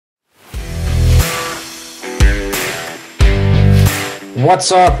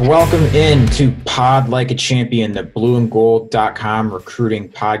What's up? Welcome in to Pod Like a Champion, the blueandgold.com recruiting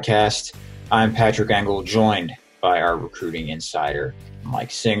podcast. I'm Patrick Engel, joined by our recruiting insider,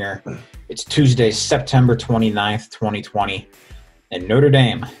 Mike Singer. It's Tuesday, September 29th, 2020, and Notre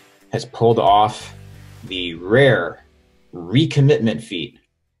Dame has pulled off the rare recommitment feat.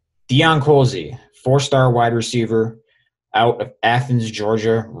 Deion Colzie, four-star wide receiver out of Athens,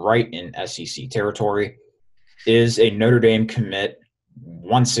 Georgia, right in SEC territory, is a Notre Dame commit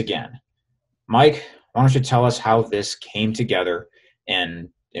once again. Mike, why don't you tell us how this came together and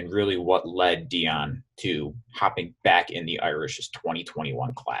really what led Deion to hopping back in the Irish's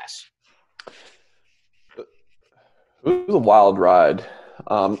 2021 class? It was a wild ride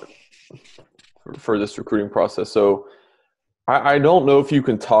for this recruiting process. So I don't know if you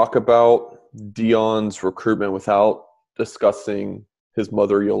can talk about Deion's recruitment without discussing his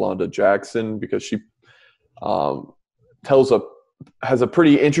mother, Yolanda Jackson, because she has a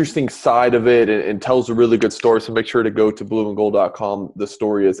pretty interesting side of it and tells a really good story. So make sure to go to blueandgold.com. The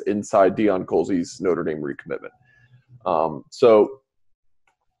story is inside Deion Colzie's Notre Dame recommitment. So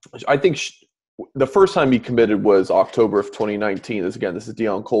I think the first time he committed was October of 2019. This is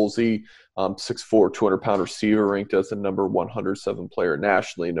Deion Colzie, 6'4", 200-pound receiver, ranked as the number 107 player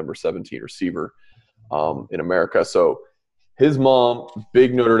nationally, number 17 receiver in America. So his mom,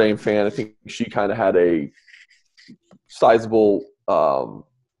 big Notre Dame fan. I think she kind of had a sizable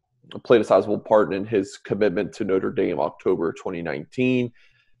played a sizable part in his commitment to Notre Dame October 2019.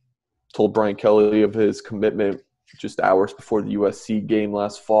 Told Brian Kelly of his commitment just hours before the USC game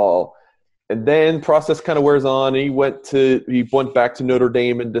last fall. And then process kind of wears on. He went back to Notre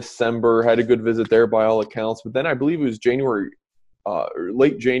Dame in December, had a good visit there by all accounts. But then I believe it was January, or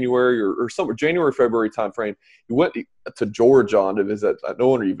late January or somewhere, January, February timeframe. He went to Georgia on a visit that no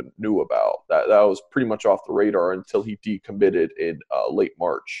one even knew about. That was pretty much off the radar until he decommitted in late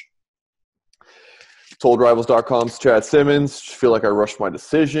March. Told Rivals.com's Chad Simmons, feel like I rushed my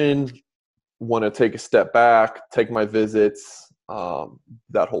decision, want to take a step back, take my visits,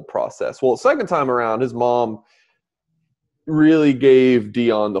 that whole process. Well, the second time around, his mom really gave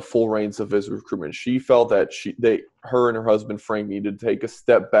Deion the full reins of his recruitment. She felt that her and her husband Frank needed to take a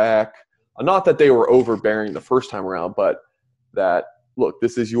step back. Not that they were overbearing the first time around, but that, look,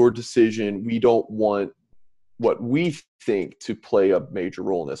 this is your decision. We don't want what we think to play a major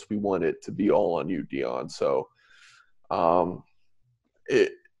role in this. We want it to be all on you, Deion. So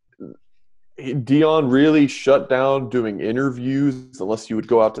Deion really shut down doing interviews unless you would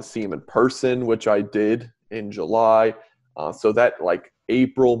go out to see him in person, which I did in July. So that like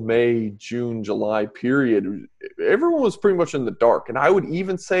April, May, June, July period, everyone was pretty much in the dark. And I would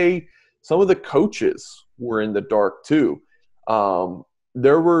even say some of the coaches were in the dark too.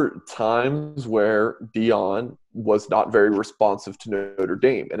 There were times where Deion was not very responsive to Notre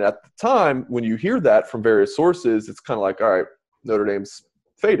Dame. And at the time, when you hear that from various sources, it's kind of like, all right, Notre Dame's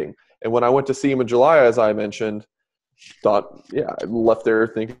fading. And when I went to see him in July, as I mentioned, I left there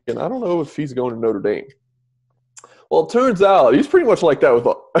thinking, I don't know if he's going to Notre Dame. Well, it turns out he's pretty much like that with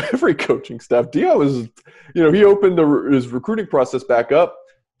every coaching staff. Deion was, he opened his recruiting process back up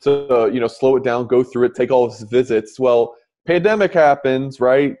to, slow it down, go through it, take all his visits. Well, pandemic happens,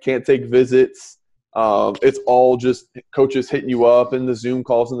 right? Can't take visits. It's all just coaches hitting you up and the Zoom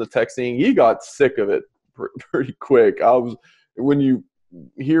calls and the texting. He got sick of it pretty quick. When you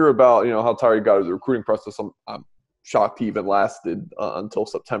hear about, how tired he got of the recruiting process, I'm shocked he even lasted until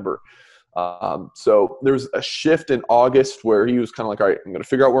September. So there was a shift in August where he was kind of like, all right, I'm going to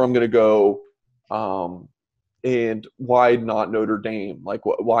figure out where I'm going to go. And why not Notre Dame? Like,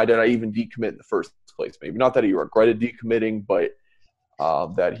 why did I even decommit in the first place? Maybe not that he regretted decommitting, but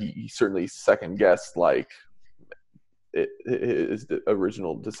that he certainly second-guessed, like, his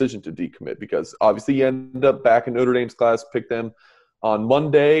original decision to decommit, because obviously he ended up back in Notre Dame's class, picked them on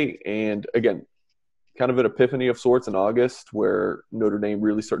Monday, and again, kind of an epiphany of sorts in August where Notre Dame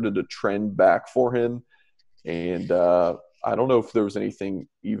really started to trend back for him. And I don't know if there was anything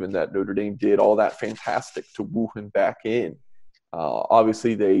even that Notre Dame did all that fantastic to woo him back in.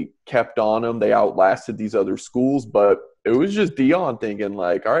 Obviously, they kept on him. They outlasted these other schools, but it was just Deion thinking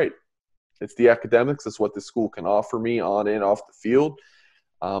like, all right, it's the academics. It's what the school can offer me on and off the field.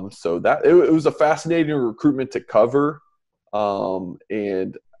 So that it was a fascinating recruitment to cover.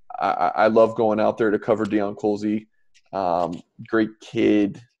 And I love going out there to cover Deion Colzie. Great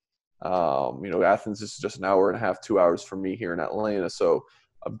kid. Athens is just an hour and a half, 2 hours from me here in Atlanta. So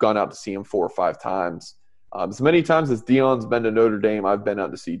I've gone out to see him 4 or 5 times. As many times as Deion's been to Notre Dame, I've been out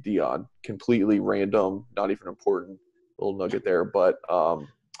to see Deion. Completely random, not even important little nugget there. But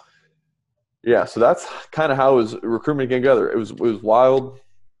Yeah, so that's kind of how his recruitment came together. It was wild,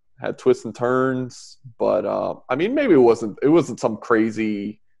 had twists and turns, but I mean, maybe it wasn't some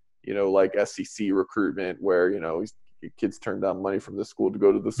crazy, like SEC recruitment where kids turn down money from this school to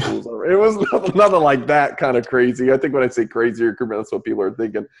go to the schools. It was nothing like that kind of crazy. I think when I say crazy recruitment, that's what people are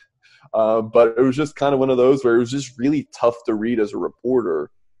thinking. But it was just kind of one of those where it was just really tough to read as a reporter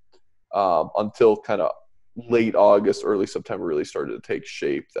until kind of late August, early September really started to take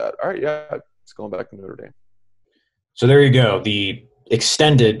shape. That all right, yeah, it's going back to Notre Dame. So there you go. The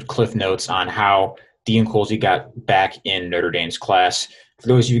extended cliff notes on how Dean Colsey got back in Notre Dame's class. For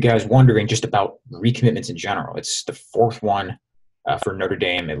those of you guys wondering just about recommitments in general, it's the fourth one for Notre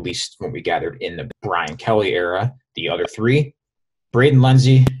Dame, at least when we gathered in the Brian Kelly era. The other three, Braden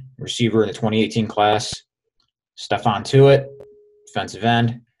Lenzy, receiver in the 2018 class, Stephon Tuitt, defensive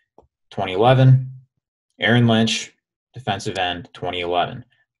end, 2011, Aaron Lynch, defensive end, 2011.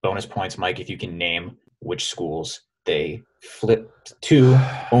 Bonus points, Mike, if you can name which schools they flipped to,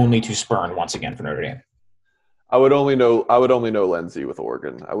 only to spurn once again for Notre Dame. I would only know Lenzy with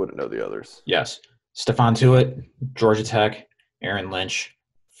Oregon. I wouldn't know the others. Yes. Stephon Tuitt, Georgia Tech, Aaron Lynch,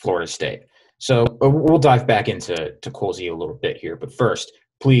 Florida State. So we'll dive back into Colsey a little bit here. But first,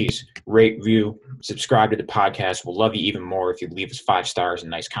 please rate, review, subscribe to the podcast. We'll love you even more if you leave us 5 stars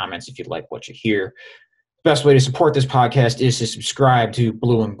and nice comments if you like what you hear. Best way to support this podcast is to subscribe to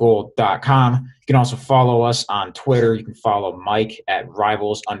blueandgold.com. You can also follow us on Twitter. You can follow Mike at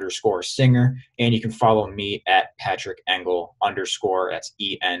rivals_singer, and you can follow me at Patrick Engel _ that's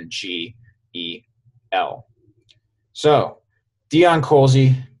ENGEL. So, Deon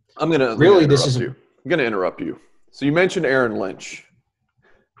Colsey. I'm gonna interrupt you. So you mentioned Aaron Lynch.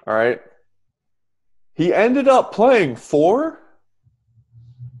 All right. He ended up playing for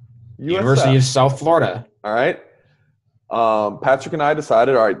University of South Florida. All right. Patrick and I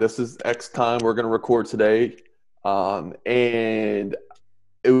decided, all right, this is X time. We're going to record today. And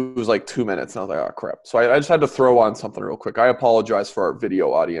it was like 2 minutes. And I was like, oh, crap. So I just had to throw on something real quick. I apologize for our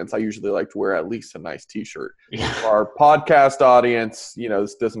video audience. I usually like to wear at least a nice T-shirt. For our podcast audience,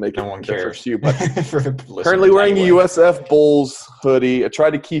 this doesn't make no one difference cares to you. But currently wearing a USF Bulls hoodie. I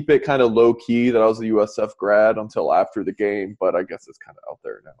tried to keep it kind of low-key that I was a USF grad until after the game. But I guess it's kind of out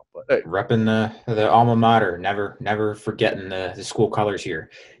there now. But hey. Repping the alma mater. Never forgetting the school colors here.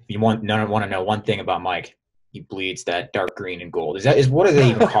 If you want to know one thing about Mike, he bleeds that dark green and gold. What do they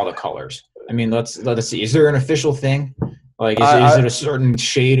even call the colors? I mean, let's see. Is there an official thing? Like, is it a certain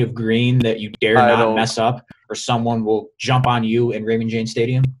shade of green that you dare not mess up, or someone will jump on you in Raymond James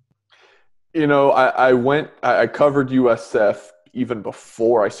Stadium? I covered USF even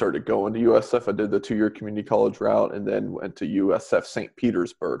before I started going to USF. I did the 2-year community college route and then went to USF St.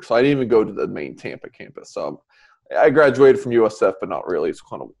 Petersburg. So I didn't even go to the main Tampa campus. So I graduated from USF, but not really. It's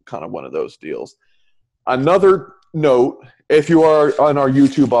kind of one of those deals. Another note, if you are on our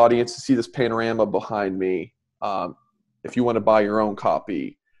YouTube audience to see this panorama behind me, if you want to buy your own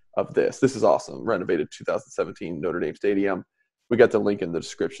copy of this is awesome. Renovated 2017 Notre Dame Stadium. We got the link in the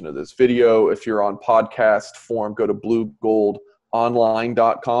description of this video. If you're on podcast form, go to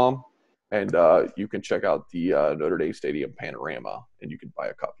bluegoldonline.com and you can check out the Notre Dame Stadium panorama and you can buy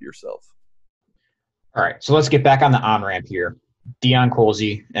a copy yourself. All right, so let's get back on the on-ramp here. Deon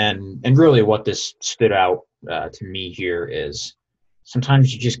Colsey, and really what this stood out to me here is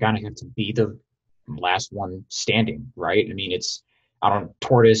sometimes you just gotta have to be the last one standing, right? I mean, it's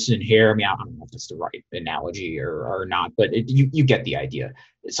tortoise and hare. I mean, I don't know if that's the right analogy or not, but you get the idea.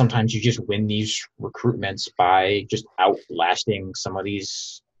 Sometimes you just win these recruitments by just outlasting some of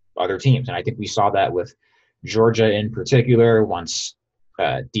these other teams, and I think we saw that with Georgia in particular. Once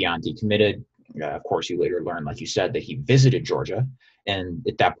Deon decommitted. Of course, you later learn, like you said, that he visited Georgia. And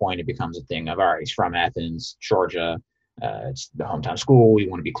at that point, it becomes a thing of, all right, he's from Athens, Georgia. It's the hometown school. We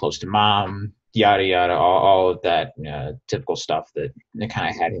want to be close to mom, yada, yada, all of that typical stuff that kind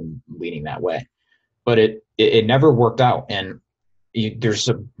of had him leaning that way. But it never worked out. And there's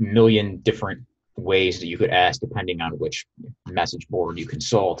a million different ways that you could ask, depending on which message board you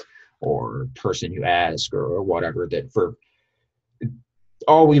consult or person you ask or whatever, that for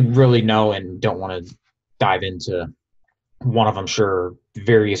all we really know and don't want to dive into one of, I'm sure,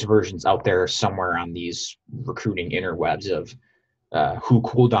 various versions out there somewhere on these recruiting interwebs of who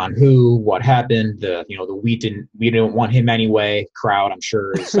cooled on who, what happened, the we didn't want him anyway crowd, I'm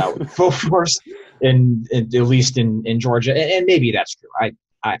sure, is out full force in at least in Georgia. And maybe that's true. I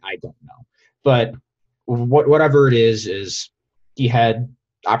don't know. But whatever it is he had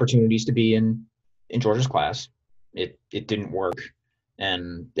opportunities to be in Georgia's class. It didn't work.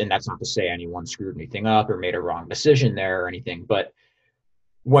 And that's not to say anyone screwed anything up or made a wrong decision there or anything, but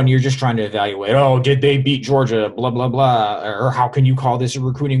when you're just trying to evaluate, oh, did they beat Georgia, blah, blah, blah, or how can you call this a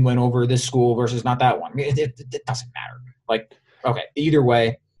recruiting win over this school versus not that one? It doesn't matter. Like, okay, either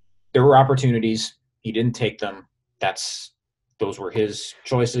way, there were opportunities. He didn't take them. Those were his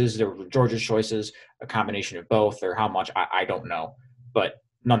choices. There were Georgia's choices, a combination of both, or how much, I don't know. But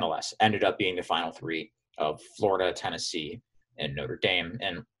nonetheless, ended up being the final three of Florida, Tennessee, and Notre Dame.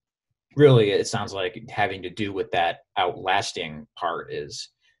 And really, it sounds like having to do with that outlasting part is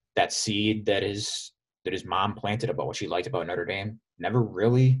that seed that his mom planted about what she liked about Notre Dame never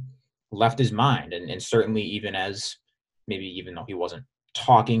really left his mind. And certainly even though he wasn't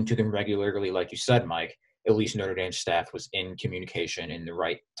talking to them regularly, like you said, Mike, at least Notre Dame staff was in communication in the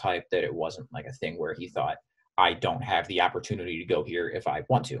right type, that it wasn't like a thing where he thought, I don't have the opportunity to go here if I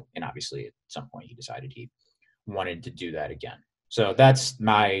want to. And obviously at some point he decided he wanted to do that again. So that's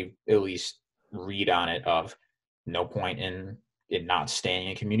my at least read on it, of no point in it not staying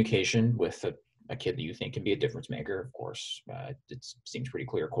in communication with a kid that you think can be a difference maker. Of course, it seems pretty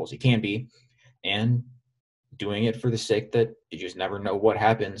clear Colsey can be, and doing it for the sake that you just never know what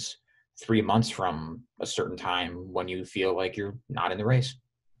happens 3 months from a certain time when you feel like you're not in the race.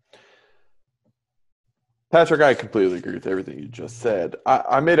 Patrick, I completely agree with everything you just said.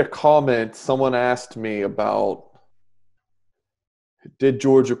 I made a comment. Someone asked me about, did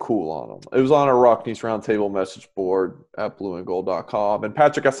Georgia cool on them? It was on our Rockneys Roundtable message board at blueandgold.com. And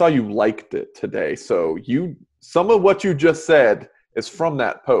Patrick, I saw you liked it today. So some of what you just said is from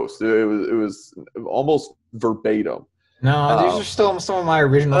that post. It was almost verbatim. No, these are still some of my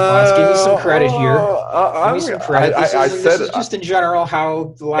original thoughts. Give me some credit here. Give me some credit. This is just in general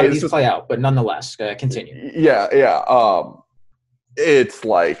how a lot of these play out. But nonetheless, continue. Yeah. It's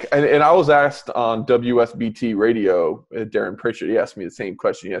like, and I was asked on WSBT radio, Darren Pritchard, he asked me the same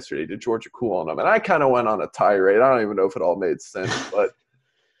question yesterday, did Georgia cool on them? And I kind of went on a tirade. I don't even know if it all made sense, but.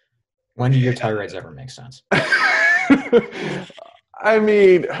 When do your tirades ever make sense? I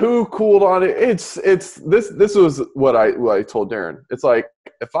mean, who cooled on it? It's this was what I told Darren. It's like,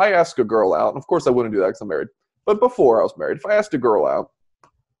 if I ask a girl out, and of course I wouldn't do that because I'm married, but before I was married, if I asked a girl out,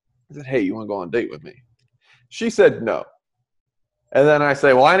 I said, hey, you want to go on a date with me? She said no. And then I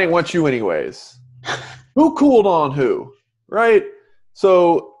say, well, I didn't want you anyways. Who cooled on who, right?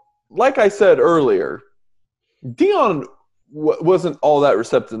 So, like I said earlier, Dion wasn't all that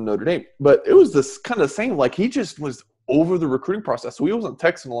receptive to Notre Dame, but it was this kind of same, like he just was over the recruiting process. So he wasn't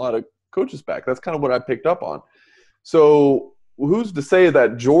texting a lot of coaches back. That's kind of what I picked up on. So who's to say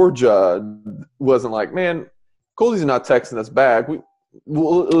that Georgia wasn't like, man, Colsey's not texting us back.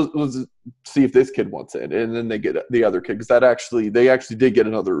 We'll see if this kid wants it. And then they get the other kid, because they actually did get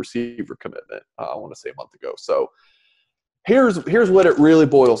another receiver commitment, I want to say a month ago. So here's what it really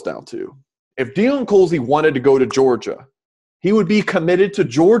boils down to. If Dion Colsey wanted to go to Georgia, he would be committed to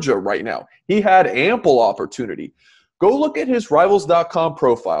Georgia right now. He had ample opportunity. Go look at his Rivals.com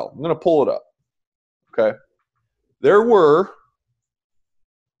profile. I'm going to pull it up. Okay. There were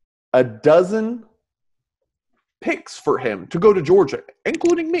a dozen picks for him to go to Georgia,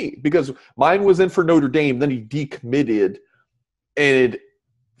 including me, because mine was in for Notre Dame. Then he decommitted, and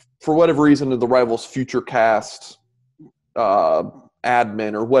for whatever reason, the Rivals Future Cast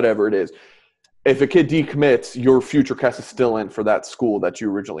admin or whatever it is, if a kid decommits, your future cast is still in for that school that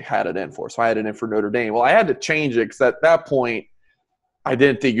you originally had it in for. So I had it in for Notre Dame. Well, I had to change it because at that point, I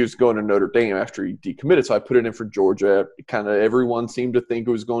didn't think he was going to Notre Dame after he decommitted. So I put it in for Georgia. Kind of everyone seemed to think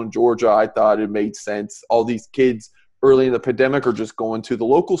it was going to Georgia. I thought it made sense. All these kids early in the pandemic are just going to the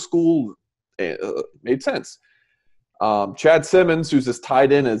local school. It made sense. Chad Simmons, who's as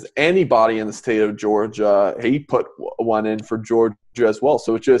tied in as anybody in the state of Georgia, he put one in for Georgia as well.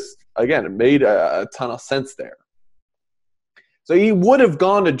 So it just, again, it made a ton of sense there. So he would have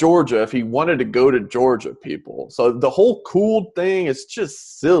gone to Georgia if he wanted to go to Georgia, people. So the whole cool thing is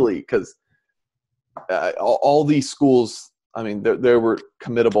just silly because all these schools, I mean, there were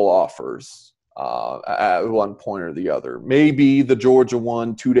committable offers at one point or the other. Maybe the Georgia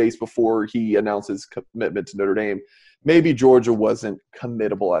one 2 days before he announced his commitment to Notre Dame. Maybe Georgia wasn't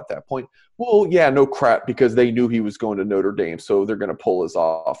committable at that point. Well, yeah, no crap, because they knew he was going to Notre Dame, so they're going to pull his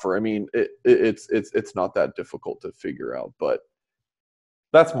offer. I mean, it's not that difficult to figure out, but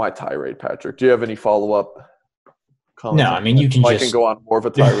that's my tirade, Patrick. Do you have any follow-up comments? No, I mean, you can I can go on more of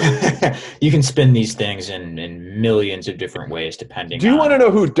a tirade. You can spin these things in millions of different ways, depending on. Do you want to know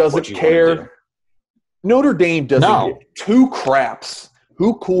who doesn't care? Notre Dame doesn't get two craps.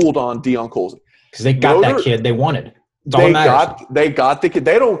 Who cooled on Dion Colsey? Because they got that kid they wanted. They got the kid.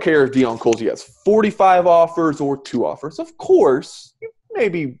 They don't care if Dion Colsey has 45 offers or 2 offers. Of course,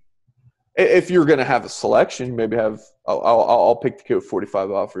 maybe if you're going to have a selection, maybe have I'll pick the kid with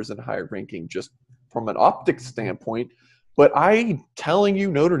 45 offers and higher ranking just from an optics standpoint. But I'm telling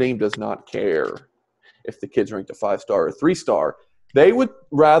you, Notre Dame does not care if the kid's ranked a 5-star or 3-star. They would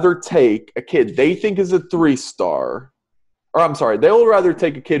rather take a kid they think is a 3-star, or I'm sorry, they'll rather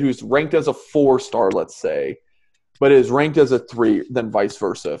take a kid who's ranked as a 4-star, let's say, but is ranked as a 3 than vice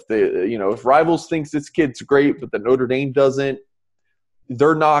versa. If if Rivals thinks this kid's great, but the Notre Dame doesn't,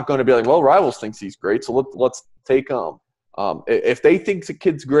 they're not going to be like, well, Rivals thinks he's great, so let's take him. If they think the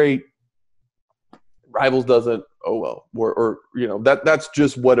kid's great, Rivals doesn't, oh well, or that's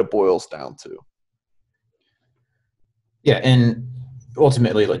just what it boils down to. Yeah, and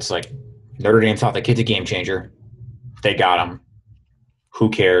ultimately, it's like Notre Dame thought the kid's a game changer. They got him. Who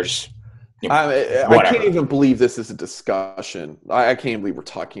cares? I can't even believe this is a discussion. I can't believe we're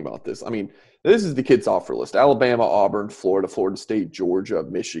talking about this. I mean, this is the kid's offer list: Alabama, Auburn, Florida, Florida State, Georgia,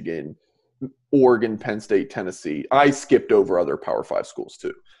 Michigan, Oregon, Penn State, Tennessee. I skipped over other Power 5 schools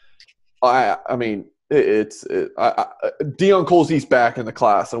too. I mean, Deion Colsey's back in the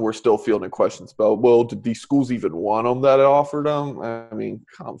class, and we're still fielding questions about, well, did these schools even want him that offered them? I mean,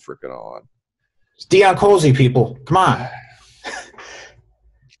 come freaking on. It's Deion Colsey, people. Come on.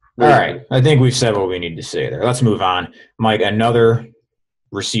 All right. I think we've said what we need to say there. Let's move on. Mike, another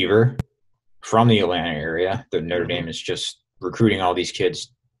receiver from the Atlanta area. The Notre Dame is just recruiting all these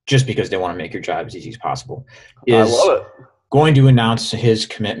kids just because they want to make your job as easy as possible. I love it. Going to announce his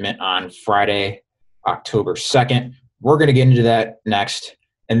commitment on Friday, October 2nd. We're going to get into that next.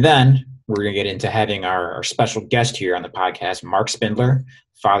 And then we're going to get into having our special guest here on the podcast, Marc Spindler,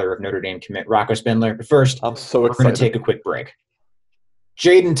 father of Notre Dame commit Rocco Spindler. But first, I'm so excited. We're going to take a quick break.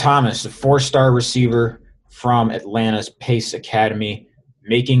 Jaden Thomas, the 4-star receiver from Atlanta's Pace Academy,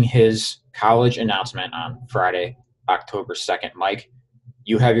 making his college announcement on Friday, October 2nd. Mike,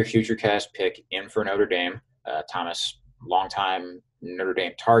 you have your FutureCast pick in for Notre Dame. Thomas, longtime Notre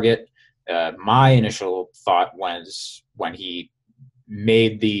Dame target. My initial thought was when he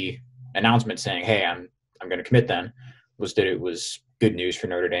made the announcement saying, hey, I'm going to commit then, was that it was good news for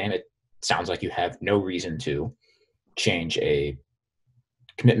Notre Dame. It sounds like you have no reason to change a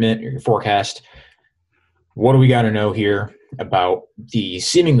commitment or your forecast. What do we got to know here about the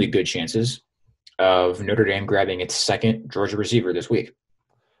seemingly good chances of Notre Dame grabbing its second Georgia receiver this week?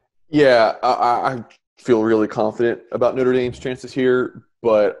 Yeah, I feel really confident about Notre Dame's chances here,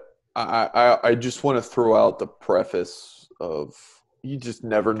 but I just want to throw out the preface of you just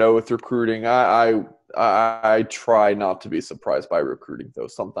never know with recruiting. I try not to be surprised by recruiting, though.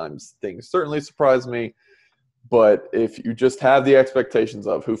 Sometimes things certainly surprise me. But if you just have the expectations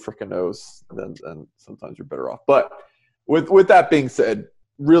of who freaking knows, then sometimes you're better off. But with that being said,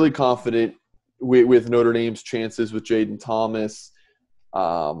 really confident with Notre Dame's chances with Jaden Thomas.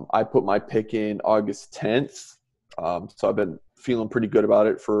 I put my pick in August 10th. So I've been feeling pretty good about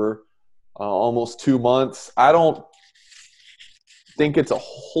it for almost 2 months. I don't think it's a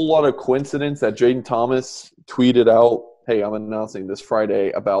whole lot of coincidence that Jaden Thomas tweeted out, hey, I'm announcing this Friday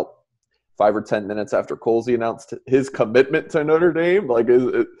about 5 or 10 minutes after Colsey announced his commitment to Notre Dame. Like,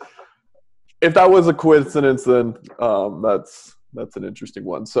 if that was a coincidence, then that's an interesting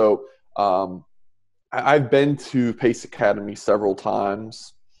one. So I've been to Pace Academy several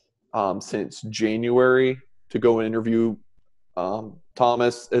times since January to go and interview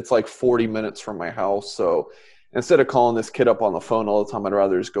Thomas. It's like 40 minutes from my house. So instead of calling this kid up on the phone all the time, I'd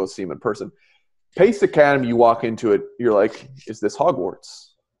rather just go see him in person. Pace Academy, you walk into it, you're like, is this Hogwarts?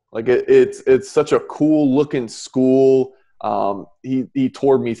 Like it's such a cool looking school. He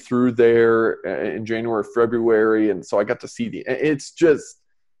toured me through there in January, February, and so I got to see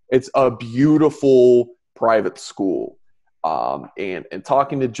it's a beautiful private school. And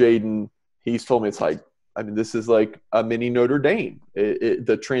talking to Jaden, he's told me it's like, I mean, this is like a mini Notre Dame.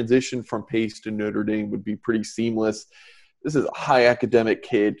 The transition from Pace to Notre Dame would be pretty seamless. This is a high academic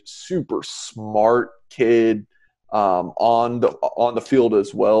kid, super smart kid. On the field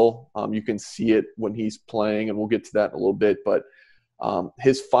as well. You can see it when he's playing, and we'll get to that in a little bit. But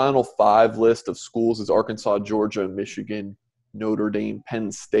his final 5 list of schools is Arkansas, Georgia, Michigan, Notre Dame,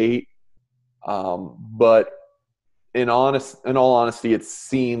 Penn State. But in all honesty, it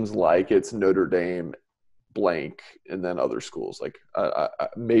seems like it's Notre Dame blank and then other schools. Like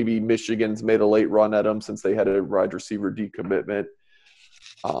maybe Michigan's made a late run at him since they had a wide receiver decommitment.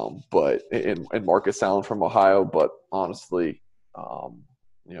 But Marcus Allen from Ohio, but honestly,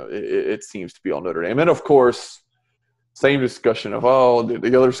 it seems to be on Notre Dame. And of course, same discussion of, did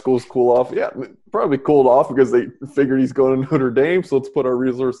the other schools cool off? Yeah, probably cooled off because they figured he's going to Notre Dame, so let's put our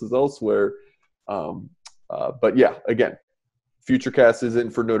resources elsewhere. But yeah, again, FutureCast is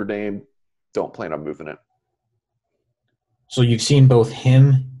in for Notre Dame. Don't plan on moving it. So you've seen both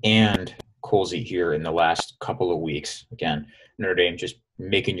him and Colsey here in the last couple of weeks. Again, Notre Dame just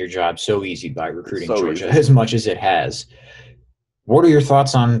making your job so easy by recruiting Georgia as much as it has. What are your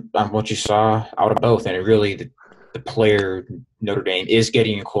thoughts on what you saw out of both? And really, the player Notre Dame is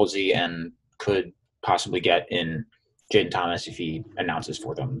getting in Colsey and could possibly get in Jaden Thomas if he announces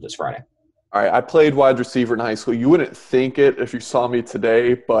for them this Friday. All right, I played wide receiver in high school. You wouldn't think it if you saw me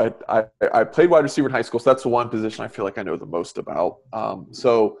today, but I played wide receiver in high school, so that's the one position I feel like I know the most about.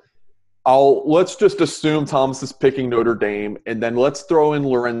 Let's just assume Thomas is picking Notre Dame, and then let's throw in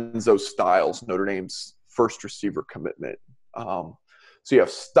Lorenzo Styles, Notre Dame's first receiver commitment. So you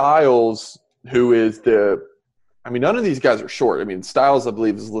have Styles, who is none of these guys are short. I mean, Styles, I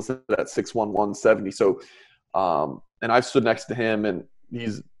believe, is listed at 6'1", 170. So, and I've stood next to him, and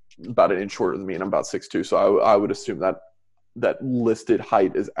he's about an inch shorter than me, and I'm about 6'2". So I would assume that listed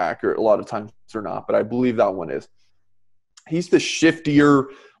height is accurate. A lot of times they're not, but I believe that one is. He's the shiftier,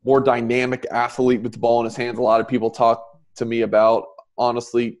 more dynamic athlete with the ball in his hands. A lot of people talk to me about,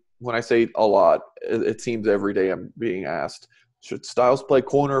 honestly, when I say a lot, it seems every day I'm being asked, should Styles play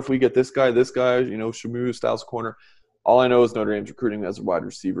corner if we get this guy, should we move Styles corner? All I know is Notre Dame's recruiting as a wide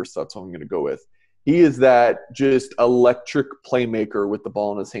receiver, so that's what I'm going to go with. He is that just electric playmaker with the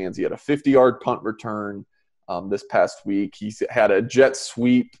ball in his hands. He had a 50-yard punt return this past week. He's had a jet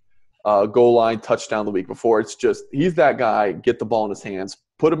sweep goal line touchdown the week before. It's just he's that guy, get the ball in his hands,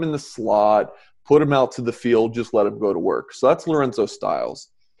 put him in the slot, put him out to the field, just let him go to work. So that's Lorenzo Styles.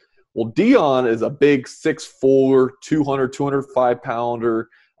 Well, Dion is a big 6'4", 205-pounder.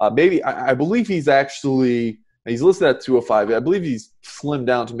 I believe he's listed at 205. I believe he's slimmed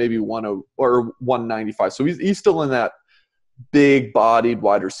down to maybe 10 or 195. So he's still in that big-bodied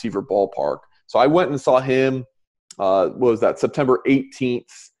wide receiver ballpark. So I went and saw him, September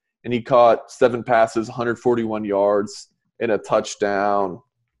 18th, and he caught 7 passes, 141 yards, and a touchdown.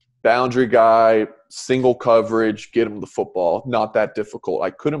 Boundary guy, single coverage, get him the football. Not that difficult. I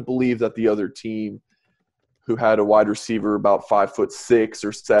couldn't believe that the other team, who had a wide receiver about 5'6"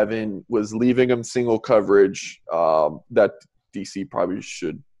 or 7", was leaving him single coverage. That DC probably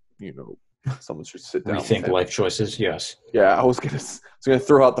should, someone should sit down. Rethink life choices. Yes. Yeah, I was gonna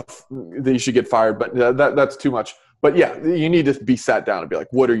throw out that you should get fired, but that's too much. But yeah, you need to be sat down and be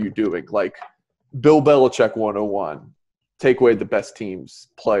like, what are you doing? Like Bill Belichick 101. Take away the best team's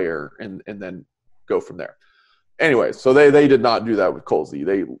player and then go from there. Anyway, so they did not do that with Colsey.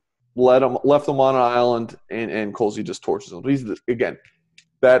 They left him on an island, and Colsey just torches him. There's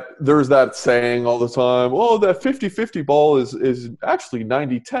that saying all the time, oh, that 50-50 ball is actually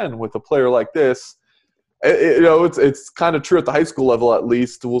 90-10 with a player like this. It's kind of true at the high school level at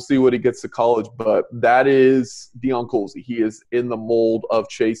least. We'll see what he gets to college, but that is Deion Colsey. He is in the mold of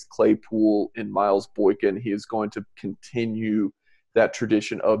Chase Claypool and Miles Boykin. He is going to continue that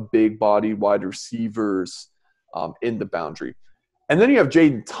tradition of big-bodied wide receivers in the boundary. And then you have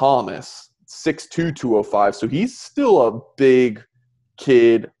Jaden Thomas, 6'2", 205. So he's still a big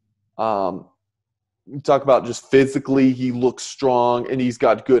kid. You talk about just physically, he looks strong, and he's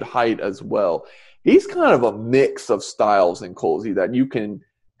got good height as well. He's kind of a mix of Styles and Colsey, that you can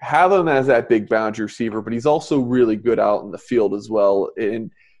have him as that big boundary receiver, but he's also really good out in the field as well.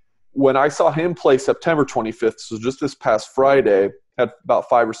 And when I saw him play September 25th, so just this past Friday, had about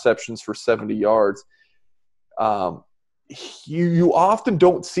 5 receptions for 70 yards. You often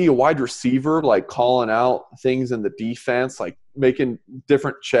don't see a wide receiver like calling out things in the defense, like making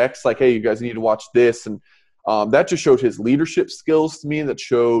different checks, like, hey, you guys need to watch this. And that just showed his leadership skills to me. That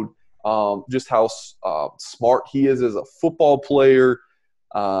showed just how smart he is as a football player.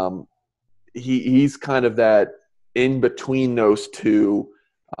 He's kind of that in between those two,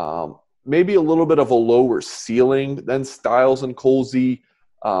 maybe a little bit of a lower ceiling than Styles and Colsey,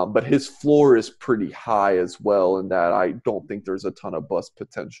 but his floor is pretty high as well, in that I don't think there's a ton of bust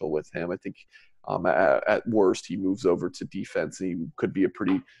potential with him. I think at worst he moves over to defense, and he could be a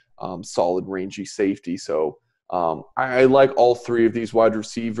pretty solid rangy safety. So I like all 3 of these wide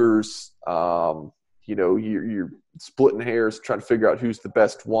receivers. You're splitting hairs trying to figure out who's the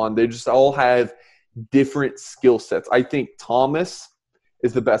best one. They just all have different skill sets. I think Thomas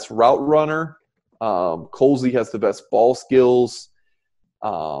is the best route runner. Colsey has the best ball skills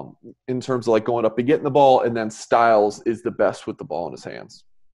in terms of like going up and getting the ball, and then Styles is the best with the ball in his hands.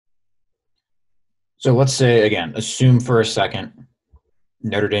 So let's say, again, assume for a second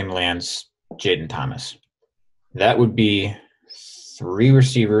Notre Dame lands Jaden Thomas. That would be 3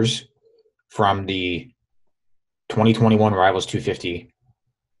 receivers from the 2021 Rivals 250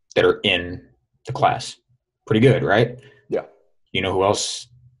 that are in the class. Pretty good, right? Yeah. You know who else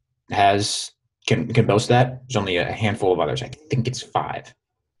has can boast that. There's only a handful of others. I think it's 5.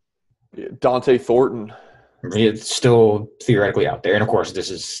 Yeah, Dante Thornton. It's still theoretically out there. And of course, this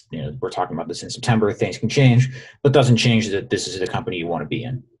is, we're talking about this in September. Things can change, but doesn't change that this is the company you want to be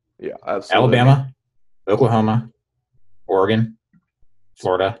in. Yeah, absolutely. Alabama, Oklahoma, Oregon,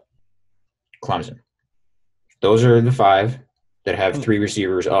 Florida, Clemson. Those are the 5 that have 3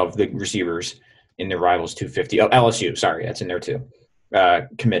 receivers of the receivers in their rivals 250. Oh, LSU, sorry, that's in there too.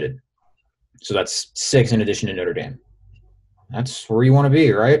 Committed. So that's 6 in addition to Notre Dame. That's where you want to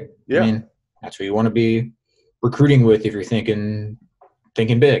be, right? Yeah. I mean, that's where you want to be recruiting with if you're thinking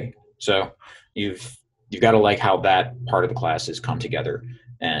big. So you've got to like how that part of the class has come together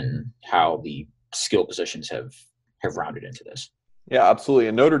and how the skill positions have rounded into this. Yeah, absolutely.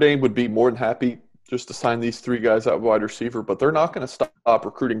 And Notre Dame would be more than happy just to sign these 3 guys at wide receiver, but they're not going to stop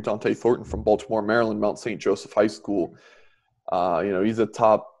recruiting Dante Thornton from Baltimore, Maryland, Mount St. Joseph High School. He's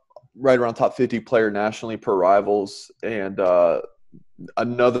right around top 50 player nationally per Rivals, and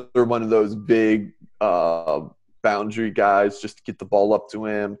another one of those big boundary guys just to get the ball up to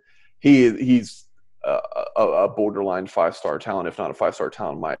him. He's a borderline 5-star talent, if not a 5-star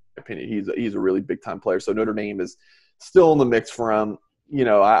talent, in my opinion. He's a really big-time player. So Notre Dame is still in the mix for him.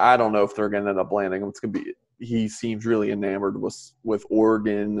 I don't know if they're going to end up landing him. It's going to be – he seems really enamored with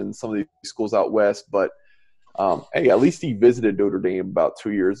Oregon and some of these schools out west. But, hey, at least he visited Notre Dame about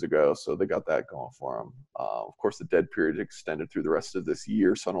 2 years ago, so they got that going for him. Of course, the dead period extended through the rest of this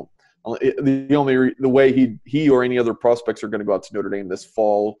year. So the way he or any other prospects are going to go out to Notre Dame this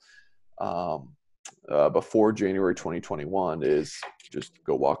fall before January 2021 is just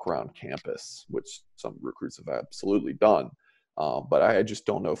go walk around campus, which some recruits have absolutely done. But I just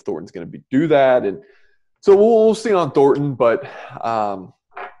don't know if Thornton's going to do that. And so we'll see on Thornton. But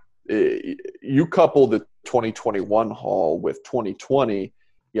you couple the 2021 haul with 2020,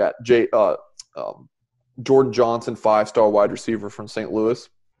 Jordan Johnson, 5-star wide receiver from St. Louis.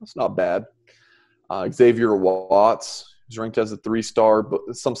 That's not bad. Xavier Watts is ranked as a 3-star, but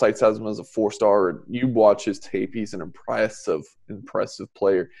some sites has him as a 4-star. And you watch his tape; he's an impressive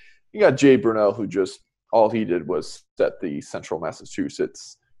player. You got Jay Brunel, who just all he did was set the Central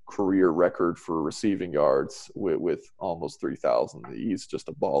Massachusetts career record for receiving yards with almost 3,000. He's just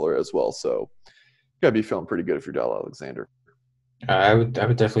a baller as well. So you gotta be feeling pretty good if you're Dell Alexander. I would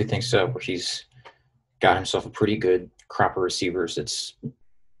definitely think so. He's got himself a pretty good crop of receivers.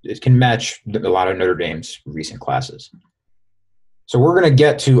 It can match a lot of Notre Dame's recent classes. So we're going to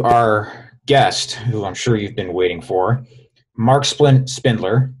get to our guest, who I'm sure you've been waiting for, Marc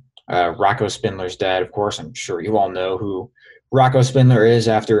Spindler, Rocco Spindler's dad, of course. I'm sure you all know who Rocco Spindler is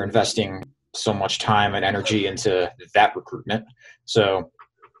after investing so much time and energy into that recruitment. So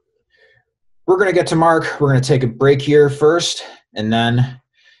we're going to get to Marc. We're going to take a break here first, and then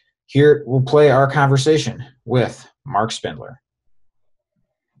here we'll play our conversation with Marc Spindler.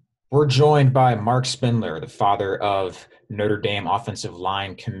 We're joined by Marc Spindler, the father of Notre Dame offensive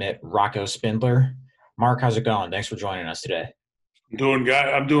line commit Rocco Spindler. Marc, how's it going? Thanks for joining us today.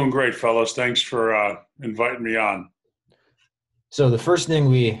 I'm doing great, fellas. Thanks for inviting me on. So the first thing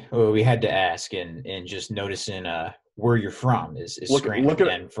we had to ask, and just noticing where you're from is Scranton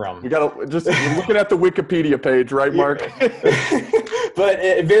again from. We got just looking at the Wikipedia page, right, Marc?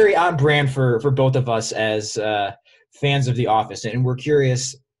 But very on brand for both of us as fans of The Office, and we're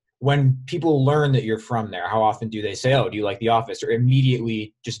curious. When people learn that you're from there, how often do they say, "Oh, do you like The Office?" or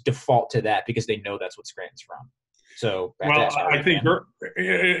immediately just default to that because they know that's what Scranton's from? So, I think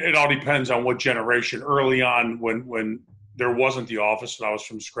it all depends on what generation. Early on, when there wasn't The Office and I was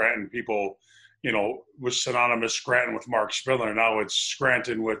from Scranton, people, was synonymous Scranton with Marc Spindler. Now it's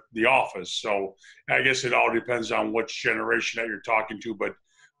Scranton with The Office. So I guess it all depends on which generation that you're talking to. But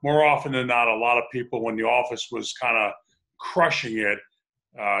more often than not, a lot of people, when The Office was kind of crushing it,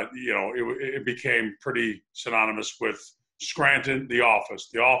 it became pretty synonymous with Scranton, The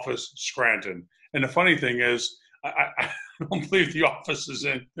Office, Scranton. And the funny thing is, I don't believe The Office is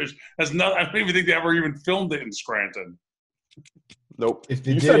in. I don't even think they ever even filmed it in Scranton. Nope. If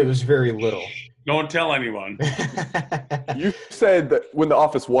they did, it was very little. Don't tell anyone. You said that when The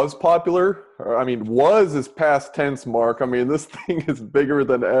Office was popular, was is past tense, Marc. This thing is bigger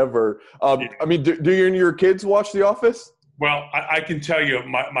than ever. Do you and your kids watch The Office? Well, I can tell you,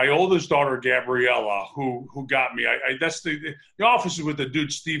 my oldest daughter, Gabriella, who got me, that's the Office is with the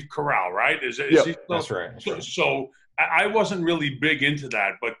dude, Steve Carell, right? That's right. So I wasn't really big into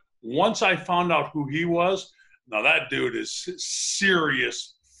that. But once I found out who he was, now that dude is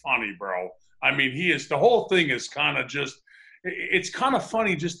serious funny, bro. The whole thing is kind of just, it's kind of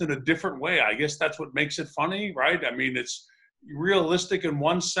funny just in a different way. I guess that's what makes it funny, right? realistic in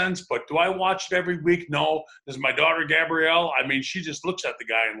one sense, but do I watch it every week? No. Does my daughter Gabrielle? I mean, she just looks at the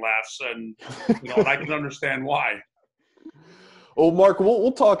guy and laughs, and and I can understand why. Well, Mark,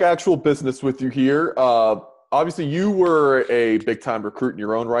 we'll talk actual business with you here. Obviously, you were a big-time recruit in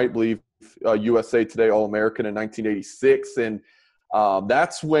your own right. I believe USA Today All-American in 1986, and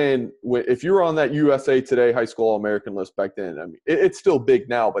that's when if you were on that USA Today High School All-American list back then, I mean, it's still big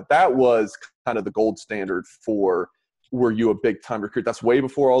now, but that was kind of the gold standard for were you a big-time recruit. That's way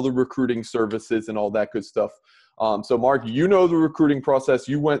before all the recruiting services and all that good stuff. So, Mark, you know the recruiting process.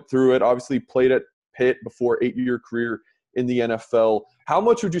 You went through it, obviously played at Pitt before 8-year career in the NFL. How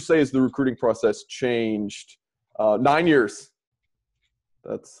much would you say has the recruiting process changed? 9 years.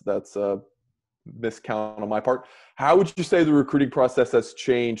 That's a miscount on my part. How would you say the recruiting process has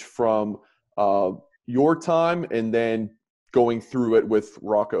changed from your time and then going through it with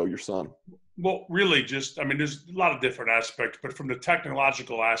Rocco, your son? Well, really just, I mean, there's a lot of different aspects, but from the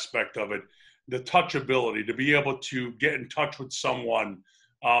technological aspect of it, the touchability, to be able to get in touch with someone,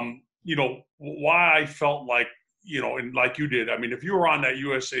 why I felt like, and like you did, I mean, if you were on that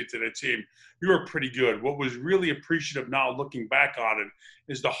USA Today team, you were pretty good. What was really appreciative now looking back on it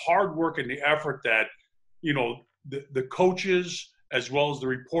is the hard work and the effort that, the coaches as well as the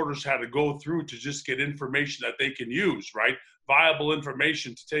reporters had to go through to just get information that they can use, right? Viable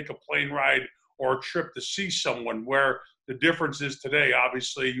information to take a plane ride or a trip to see someone, where the difference is today,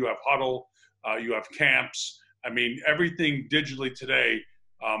 obviously you have Huddle, you have camps. I mean, everything digitally today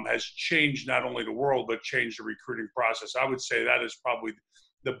has changed not only the world, but changed the recruiting process. I would say that is probably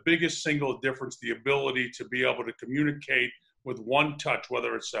the biggest single difference, the ability to be able to communicate with one touch,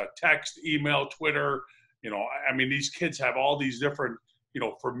 whether it's text, email, Twitter. I mean, these kids have all these different,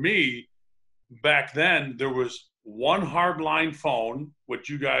 for me, back then, there was one hardline phone, which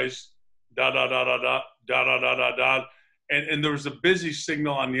you guys, and there was a busy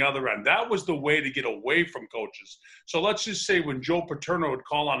signal on the other end. That was the way to get away from coaches. So let's just say when Joe Paterno would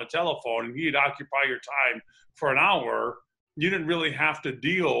call on a telephone and he'd occupy your time for an hour, you didn't really have to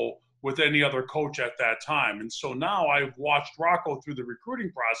deal with any other coach at that time. And so now I've watched Rocco through the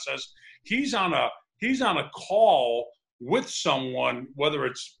recruiting process. He's on a call with someone, whether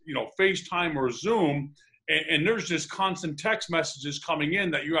it's, FaceTime or Zoom, and there's just constant text messages coming in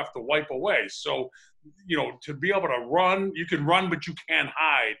that you have to wipe away. So, to be able to run, you can run, but you can't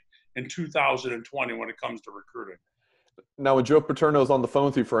hide in 2020 when it comes to recruiting. Now, when Joe Paterno's on the phone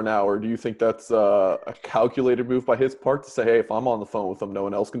with you for an hour, do you think that's a calculated move by his part to say, hey, if I'm on the phone with him, no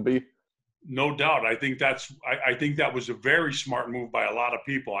one else can be? No doubt. I think that was a very smart move by a lot of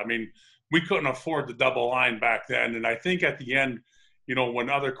people. I mean, we couldn't afford the double line back then. And I think at the end, when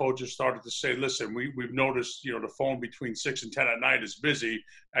other coaches started to say, listen, we've noticed, the phone between 6 and 10 at night is busy.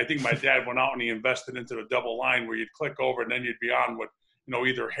 I think my dad went out and he invested into the double line where you'd click over and then you'd be on with,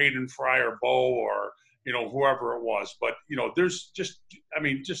 either Hayden Fry or Bo or, whoever it was. But, there's just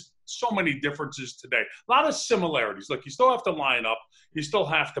so many differences today. A lot of similarities. Look, you still have to line up. You still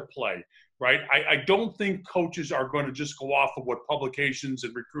have to play, right? I don't think coaches are going to just go off of what publications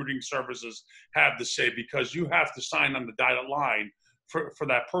and recruiting services have to say, because you have to sign on the dotted line for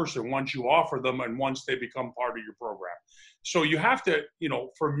that person once you offer them and once they become part of your program. So you have to,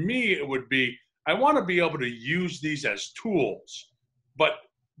 for me, it would be, I want to be able to use these as tools, but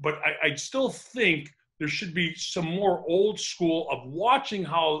I still think there should be some more old school of watching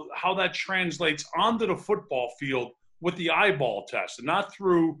how that translates onto the football field with the eyeball test and not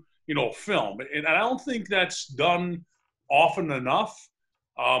through, film. And I don't think that's done often enough.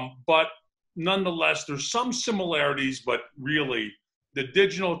 But nonetheless, there's some similarities, but really the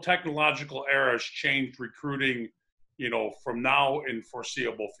digital technological era has changed recruiting, from now and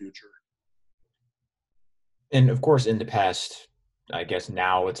foreseeable future. And of course, in the past, I guess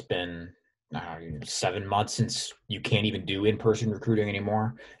now it's been 7 months since you can't even do in-person recruiting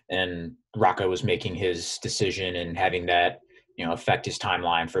anymore. And Rocco was making his decision and having that, affect his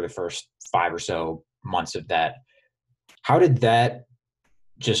timeline for the first 5 or so months of that. How did that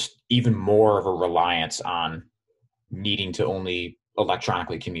just even more of a reliance on needing to only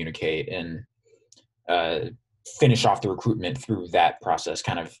electronically communicate and finish off the recruitment through that process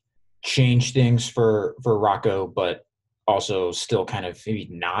kind of change things for Rocco, but also still kind of maybe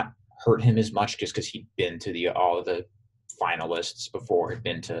not hurt him as much just because he'd been to all of the finalists before, had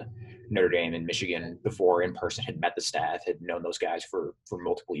been to Notre Dame and Michigan before in person, had met the staff, had known those guys for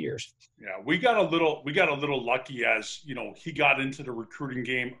multiple years. Yeah, we got a little lucky as, he got into the recruiting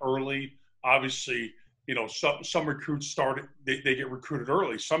game early. Obviously, some recruits they get recruited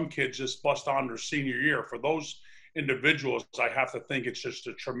early. Some kids just bust on their senior year. For those individuals, I have to think it's just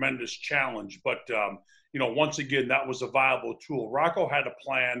a tremendous challenge. But, once again, that was a viable tool. Rocco had a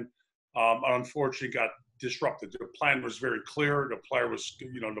plan, unfortunately got disrupted. The plan was very clear. The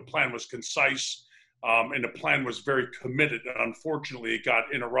plan was concise, and the plan was very committed. And unfortunately, it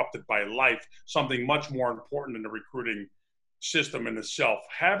got interrupted by life, something much more important than the recruiting system in itself.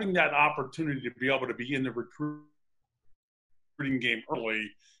 Having that opportunity to be able to be in the recruiting game early,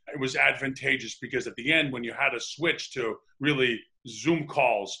 it was advantageous, because at the end, when you had to switch to really Zoom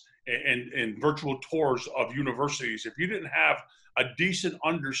calls and virtual tours of universities, if you didn't have a decent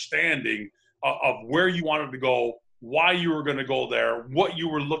understanding of where you wanted to go, why you were going to go there, what you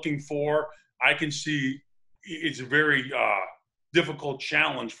were looking for, I can see it's a very difficult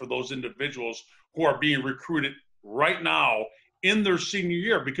challenge for those individuals who are being recruited right now in their senior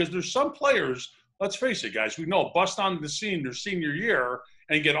year, because there's some players, let's face it, guys, we know, bust on the scene their senior year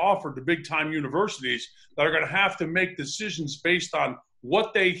and get offered to big-time universities that are going to have to make decisions based on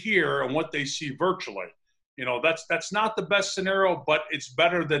what they hear and what they see virtually. That's not the best scenario, but it's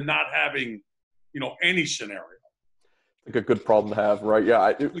better than not having, any scenario. Like a good problem to have, right?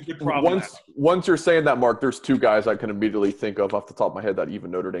 Yeah. Once you're saying that, Mark, there's two guys I can immediately think of off the top of my head that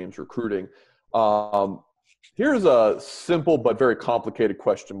even Notre Dame's recruiting. Here's a simple but very complicated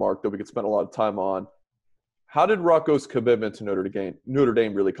question, Mark, that we could spend a lot of time on. How did Rocco's commitment to Notre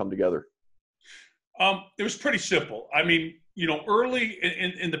Dame really come together? It was pretty simple. I mean, early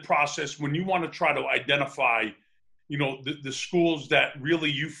in the process, when you want to try to identify, the schools that really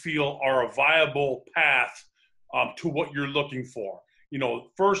you feel are a viable path to what you're looking for.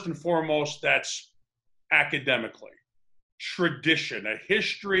 First and foremost, that's academically. Tradition, a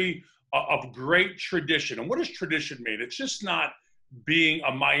history of great tradition. And what does tradition mean? It's just not being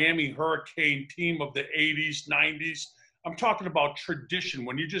a Miami Hurricane team of the 80s, 90s. I'm talking about tradition.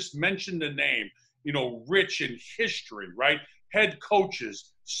 When you just mention the name, rich in history, right? Head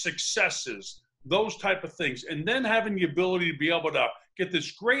coaches, successes, those type of things. And then having the ability to be able to get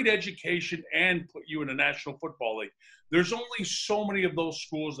this great education and put you in the National Football League. There's only so many of those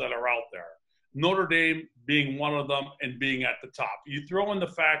schools that are out there. Notre Dame being one of them and being at the top. You throw in the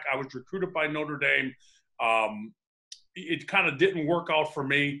fact I was recruited by Notre Dame. It kind of didn't work out for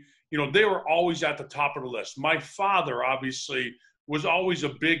me. They were always at the top of the list. My father, obviously, was always a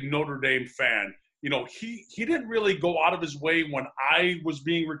big Notre Dame fan. He didn't really go out of his way when I was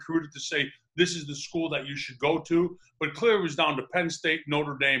being recruited to say, this is the school that you should go to. But clearly it was down to Penn State,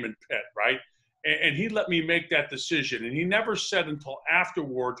 Notre Dame, and Pitt, right? And he let me make that decision. And he never said until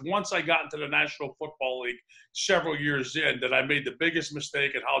afterwards, once I got into the National Football League several years in, that I made the biggest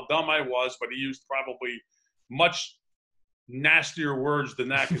mistake and how dumb I was. But he used probably much nastier words than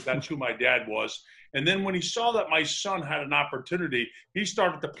that, because that's who my dad was. And then when he saw that my son had an opportunity, he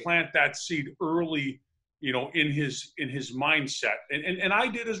started to plant that seed early, in his mindset. And I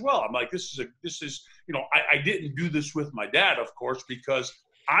did as well. I'm like, this is, I didn't do this with my dad, of course, because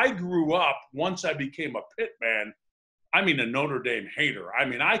I grew up, once I became a Pitt man, a Notre Dame hater.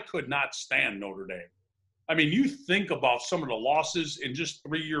 I could not stand Notre Dame. You think about some of the losses in just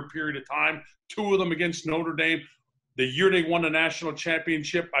 3-year period of time, 2 of them against Notre Dame. The year they won the national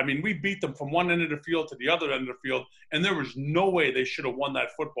championship, we beat them from one end of the field to the other end of the field, and there was no way they should have won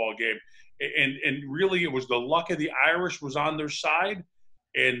that football game. And really, it was the luck of the Irish was on their side,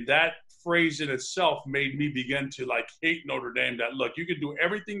 and that phrase in itself made me begin to hate Notre Dame. That, look, you can do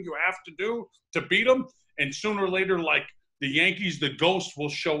everything you have to do to beat them, and sooner or later, like the Yankees, the ghost will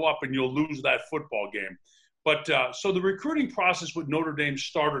show up and you'll lose that football game. But so the recruiting process with Notre Dame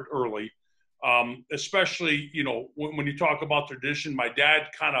started early. Especially, when you talk about tradition, my dad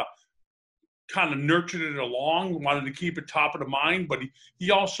kind of nurtured it along, wanted to keep it top of the mind, but he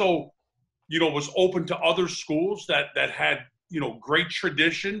also, was open to other schools that had, great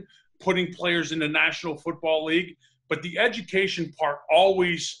tradition, putting players in the National Football League. But the education part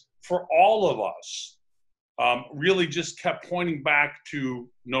always, for all of us, really just kept pointing back to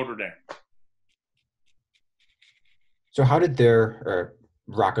Notre Dame. So how did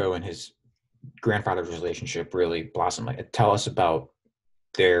Rocco and his grandfather's relationship really blossom? Tell us about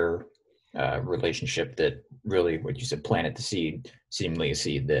their relationship that really, what you said, planted the seed, seemingly a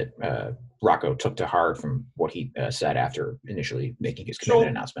seed that Rocco took to heart from what he said after initially making his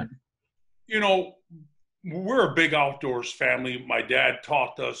commitment announcement. We're a big outdoors family. My dad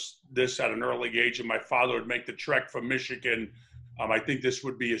taught us this at an early age, and my father would make the trek from Michigan. I think this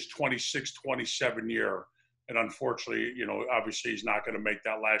would be his 26, 27 year. And unfortunately, obviously he's not going to make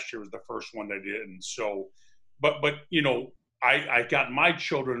that. Last year was the first one that didn't. So, but I got my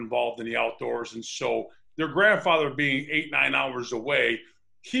children involved in the outdoors. And so their grandfather being 8-9 hours away,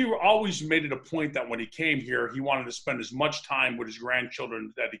 he always made it a point that when he came here, he wanted to spend as much time with his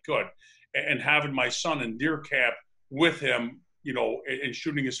grandchildren that he could. And having my son in deer camp with him, you know, and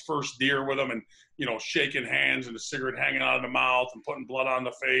shooting his first deer with him, and, you know, shaking hands and a cigarette hanging out of the mouth and putting blood on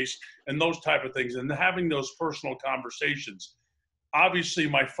the face and those type of things, and having those personal conversations. Obviously,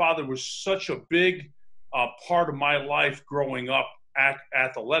 my father was such a big part of my life growing up,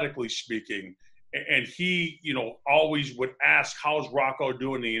 athletically speaking. And he, you know, always would ask, how's Rocco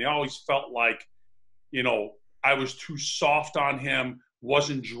doing? And he always felt like, you know, I was too soft on him,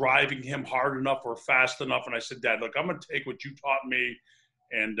 wasn't driving him hard enough or fast enough. And I said, Dad, look, I'm going to take what you taught me,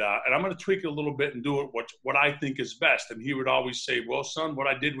 and I'm going to tweak it a little bit and do it what I think is best. And he would always say, well, son, what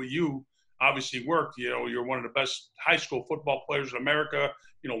I did with you obviously worked. You know, you're one of the best high school football players in America.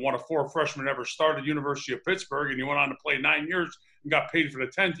 You know, one of 4 freshmen ever started University of Pittsburgh, and you went on to play 9 years and got paid for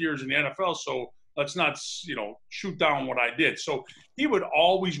the 10th years in the NFL. So let's not, you know, shoot down what I did. So he would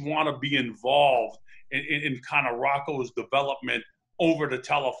always want to be involved in kind of Rocco's development over the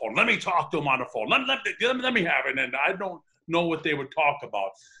telephone. Let me talk to him on the phone. Let me have it. And I don't know what they would talk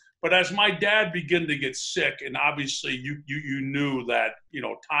about. But as my dad began to get sick, and obviously you knew that, you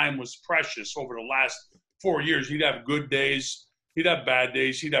know, time was precious over the last 4 years. He'd have good days, he'd have bad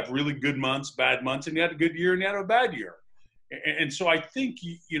days, he'd have really good months, bad months, and he had a good year and he had a bad year. And so I think,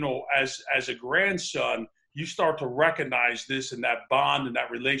 you know, as a grandson, you start to recognize this, and that bond and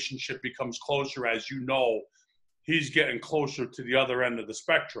that relationship becomes closer as you know he's getting closer to the other end of the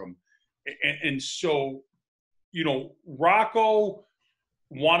spectrum. And so, you know, Rocco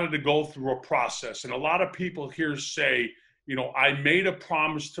wanted to go through a process. And a lot of people here say, you know, I made a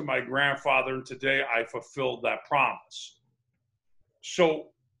promise to my grandfather, and today I fulfilled that promise.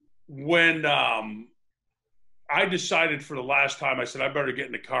 So when I decided for the last time, I said, I better get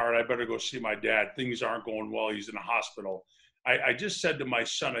in the car and I better go see my dad. Things aren't going well. He's in the hospital. I just said to my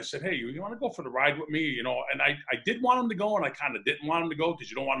son, I said, hey, you want to go for the ride with me? You know, and I did want him to go, and I kind of didn't want him to go because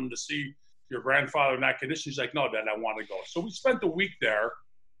you don't want him to see your grandfather in that condition. He's like, no, Dad, I want to go. So we spent the week there,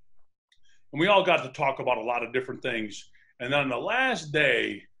 and we all got to talk about a lot of different things. And then the last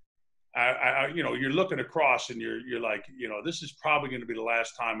day, you know, you're looking across and you're like, you know, this is probably going to be the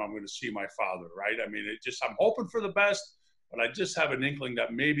last time I'm going to see my father, right? I mean, I'm hoping for the best, but I just have an inkling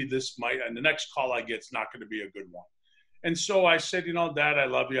that maybe this might, and the next call I get is not going to be a good one. And so I said, you know, Dad, I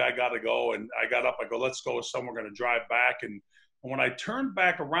love you. I got to go. And I got up. I go, let's go. We're going to drive back. And when I turned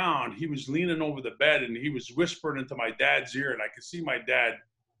back around, he was leaning over the bed and he was whispering into my dad's ear. And I could see my dad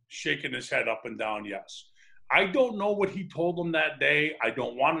shaking his head up and down, yes. I don't know what he told him that day. I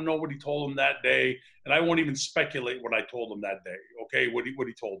don't want to know what he told him that day. And I won't even speculate what I told him that day, okay, what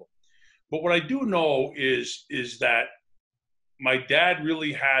he told him. But what I do know is that my dad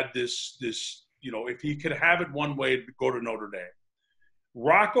really had this, you know, if he could have it one way, to go to Notre Dame.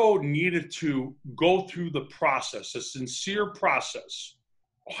 Rocco needed to go through the process, a sincere process.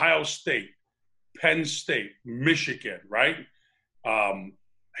 Ohio State, Penn State, Michigan, right?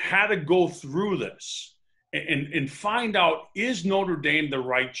 Had to go through this and find out, is Notre Dame the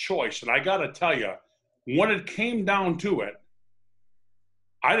right choice? And I got to tell you, when it came down to it,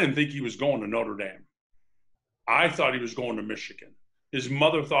 I didn't think he was going to Notre Dame. I thought he was going to Michigan. His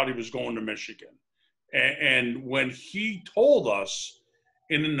mother thought he was going to Michigan. And when he told us,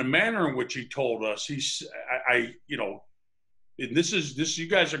 and in the manner in which he told us, you know, and this, you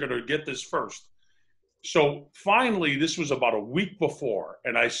guys are going to get this first. So finally, this was about a week before,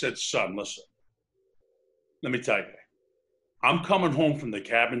 and I said, son, listen, let me tell you, I'm coming home from the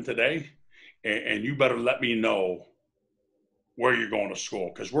cabin today, and you better let me know where you're going to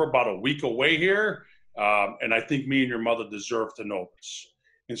school, because we're about a week away here, and I think me and your mother deserve to know this.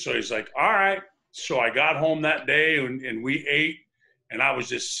 And so he's like, all right. So I got home that day, and we ate, and I was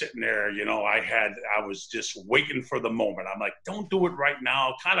just sitting there, you know, I was just waiting for the moment. I'm like, don't do it right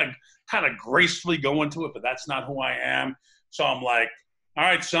now. Kind of gracefully go into it, but that's not who I am. So I'm like, all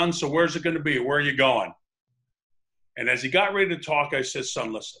right, son, so where's it going to be? Where are you going? And as he got ready to talk, I said,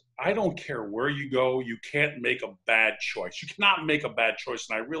 son, listen, I don't care where you go. You can't make a bad choice. You cannot make a bad choice.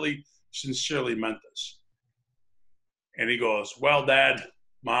 And I really sincerely meant this. And he goes, well, Dad,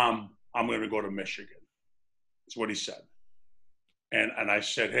 Mom, I'm going to go to Michigan. That's what he said. And I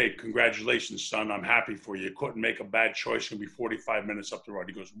said, hey, congratulations, son. I'm happy for you. You couldn't make a bad choice. It's going to be 45 minutes up the road.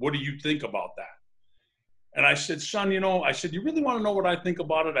 He goes, what do you think about that? And I said, son, you know, I said, you really want to know what I think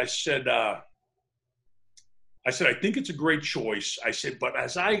about it? I said, I think it's a great choice. I said, but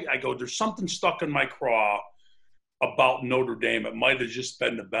as I go, there's something stuck in my craw about Notre Dame. It might have just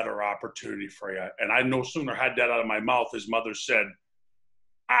been the better opportunity for you. And I no sooner had that out of my mouth, his mother said,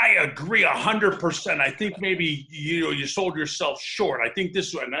 I agree 100%. I think maybe you sold yourself short. I think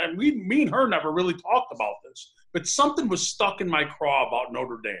this, and me and her never really talked about this, but something was stuck in my craw about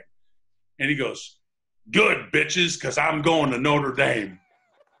Notre Dame. And he goes, "Good bitches, because I'm going to Notre Dame."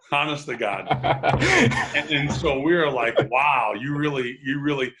 Honest to God. and so we were like, "Wow, you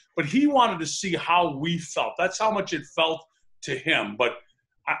really." But he wanted to see how we felt. That's how much it felt to him. But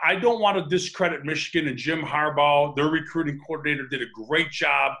I don't want to discredit Michigan and Jim Harbaugh. Their recruiting coordinator did a great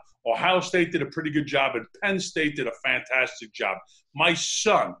job. Ohio State did a pretty good job, and Penn State did a fantastic job. My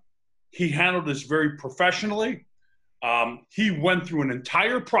son, he handled this very professionally. He went through an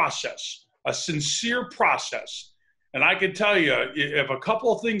entire process, a sincere process. And I can tell you, if a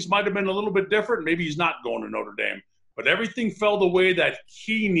couple of things might have been a little bit different, maybe he's not going to Notre Dame. But everything fell the way that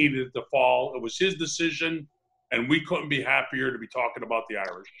he needed it to fall. It was his decision. And we couldn't be happier to be talking about the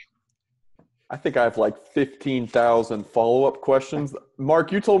Irish. I think I have like 15,000 follow-up questions.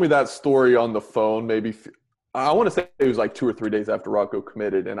 Mark, you told me that story on the phone maybe I want to say it was like 2 or 3 days after Rocco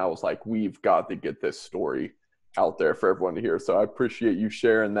committed, and I was like, we've got to get this story out there for everyone to hear. So I appreciate you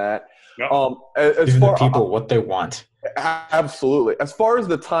sharing that. Yep. Giving the people what they want. Absolutely. As far as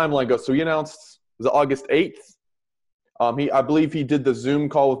the timeline goes, so he announced, was it August 8th? I believe he did the Zoom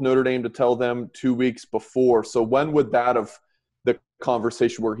call with Notre Dame to tell them 2 weeks before. So when would that have, the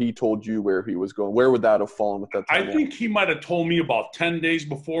conversation where he told you where he was going, where would that have fallen with that timeline? I think he might have told me about 10 days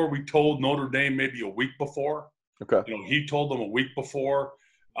before. We told Notre Dame maybe a week before. Okay. He told them a week before.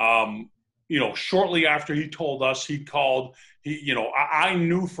 Shortly after he told us, he called. I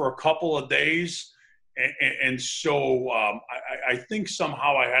knew for a couple of days, and so I think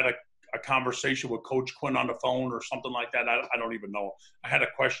somehow I had a conversation with Coach Quinn on the phone or something like that. I don't even know. I had a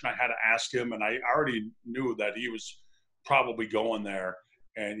question I had to ask him, and I already knew that he was probably going there.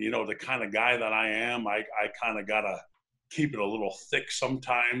 And, the kind of guy that I am, I kind of got to keep it a little thick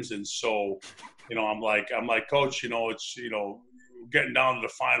sometimes. And so, I'm like, Coach, it's, getting down to the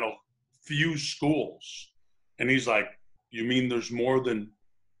final few schools. And he's like, "You mean there's more than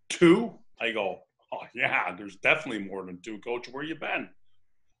 2? I go, "Oh, yeah, there's definitely more than 2, Coach. Where you been?"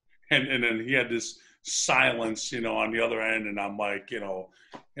 And then he had this silence, on the other end. And I'm like,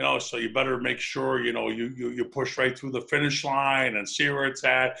 so you better make sure, you push right through the finish line and see where it's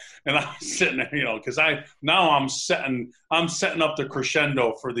at. And I'm sitting there, because I'm setting up the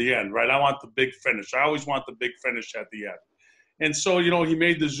crescendo for the end, right? I want the big finish. I always want the big finish at the end. And so, he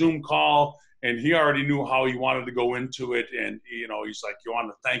made the Zoom call, and he already knew how he wanted to go into it. And, he's like, "You want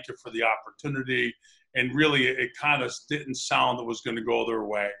to thank you for the opportunity." And really, it kind of didn't sound that it was going to go their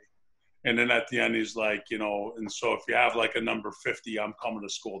way. And then at the end, he's like, and so if you have like a number 50, I'm coming to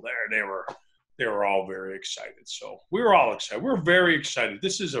school there. They were all very excited. So we were all excited. We're very excited.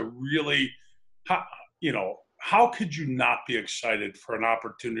 This is a really, how could you not be excited for an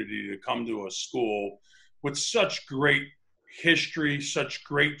opportunity to come to a school with such great history, such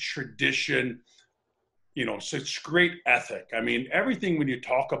great tradition, such great ethic. I mean, everything when you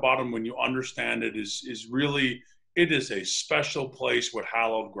talk about them, when you understand it, is really, it is a special place with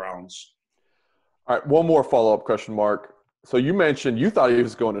hallowed grounds. All right, one more follow-up question, Mark. So you mentioned you thought he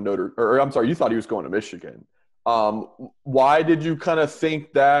was going to you thought he was going to Michigan. Why did you kind of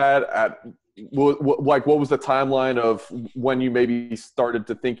think that? What was the timeline of when you maybe started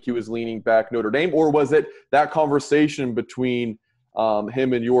to think he was leaning back Notre Dame, or was it that conversation between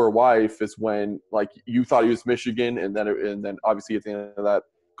him and your wife is when like you thought he was Michigan, and then obviously at the end of that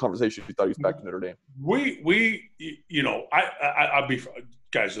conversation you thought he was back to Notre Dame? I'll be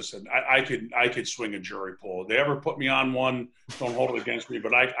guys. Listen, I could swing a jury pool. If they ever put me on one, don't hold it against me,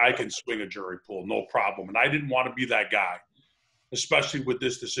 but I can swing a jury pool, no problem. And I didn't want to be that guy, especially with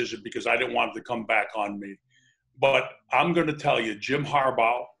this decision, because I didn't want it to come back on me. But I'm going to tell you, Jim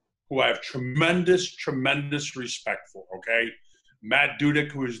Harbaugh, who I have tremendous, tremendous respect for, okay? Matt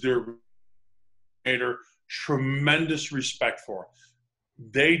Dudek, who is their coordinator, tremendous respect for.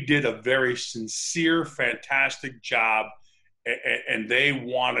 They did a very sincere, fantastic job, and they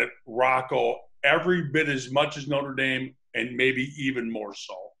wanted Rocco every bit as much as Notre Dame, and maybe even more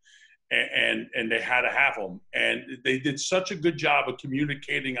so. And they had to have him. And they did such a good job of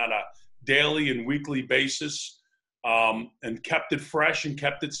communicating on a daily and weekly basis, and kept it fresh and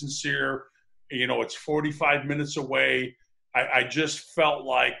kept it sincere. It's 45 minutes away. I just felt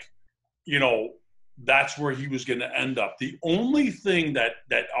like, that's where he was going to end up. The only thing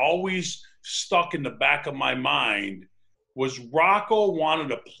that always stuck in the back of my mind was Rocco wanted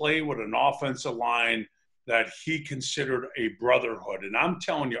to play with an offensive line that he considered a brotherhood. And I'm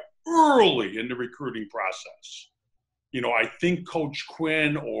telling you, early in the recruiting process, I think Coach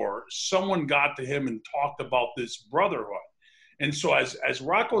Quinn or someone got to him and talked about this brotherhood. And so as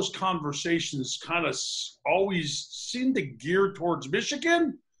Rocco's conversations kind of always seemed to gear towards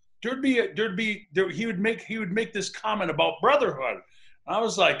Michigan, he would make this comment about brotherhood. I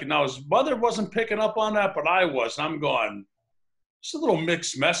was like, now his mother wasn't picking up on that, but I was. And I'm going, it's a little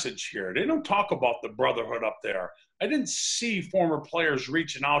mixed message here. They don't talk about the brotherhood up there. I didn't see former players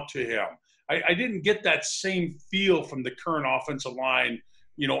reaching out to him. I didn't get that same feel from the current offensive line,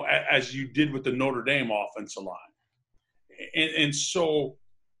 as you did with the Notre Dame offensive line. And so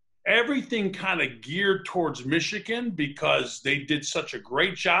everything kind of geared towards Michigan because they did such a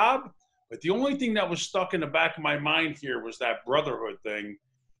great job. But the only thing that was stuck in the back of my mind here was that brotherhood thing.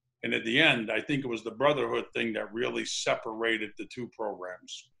 And at the end, I think it was the brotherhood thing that really separated the two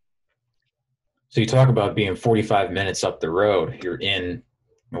programs. So you talk about being 45 minutes up the road. You're in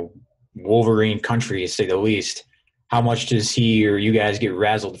Wolverine country, to say the least. How much does he or you guys get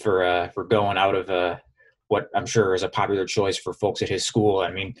razzled for going out of what I'm sure is a popular choice for folks at his school?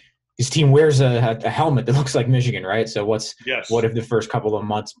 I mean, his team wears a helmet that looks like Michigan, right? So what have the first couple of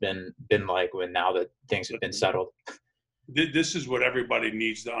months been like when now that things have been settled? This is what everybody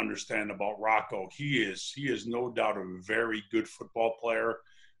needs to understand about Rocco. He is no doubt a very good football player,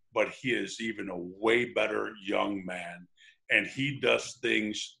 but he is even a way better young man. And he does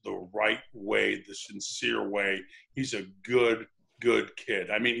things the right way, the sincere way. He's a good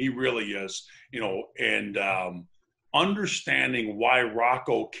kid. I mean, he really is, and understanding why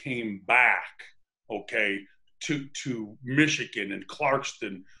Rocco came back, to Michigan and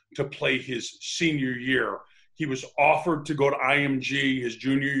Clarkston to play his senior year. He was offered to go to IMG his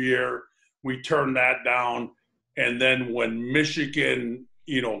junior year. We turned that down. And then when Michigan,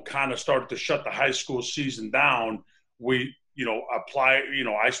 kind of started to shut the high school season down, we,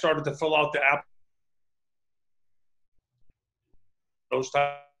 I started to fill out the app. Those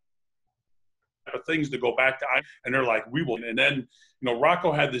type of things to go back to, and they're like, we will. And then,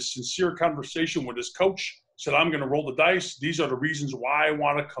 Rocco had this sincere conversation with his coach, said, I'm going to roll the dice. These are the reasons why I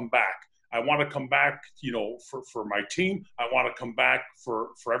want to come back. I want to come back, for my team. I want to come back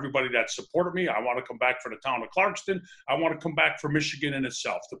for everybody that supported me. I want to come back for the town of Clarkston. I want to come back for Michigan in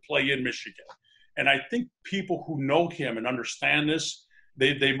itself, to play in Michigan. And I think people who know him and understand this,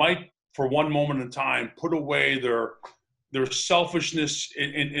 they might, for one moment in time, put away their selfishness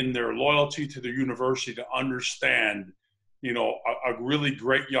in their loyalty to the university to understand, a really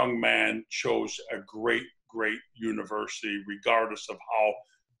great young man chose a great university, regardless of how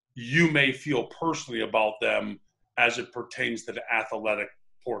you may feel personally about them as it pertains to the athletic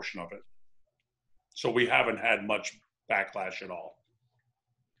portion of it. So we haven't had much backlash at all.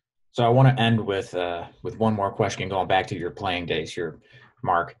 So I want to end with one more question, going back to your playing days here,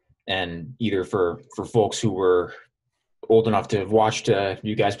 Marc, and either for folks who were old enough to have watched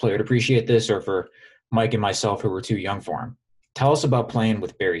you guys play would appreciate this, or for Mike and myself who were too young for him. Tell us about playing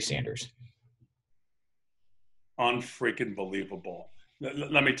with Barry Sanders. Unfreaking believable.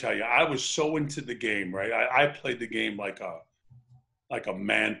 Let me tell you, I was so into the game, right? I played the game like a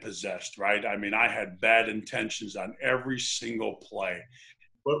man possessed, right? I mean, I had bad intentions on every single play.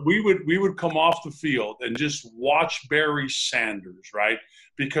 But we would come off the field and just watch Barry Sanders, right?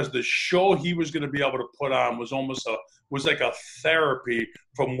 Because the show he was going to be able to put on was was like a therapy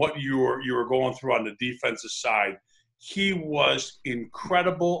from what you were going through on the defensive side. He was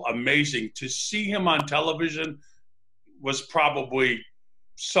incredible, amazing. To see him on television was probably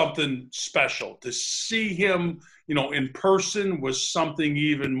something special. To see him, in person was something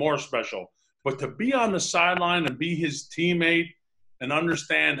even more special. But to be on the sideline and be his teammate and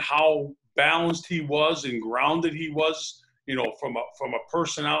understand how balanced he was and grounded he was, from a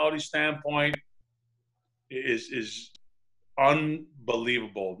personality standpoint, is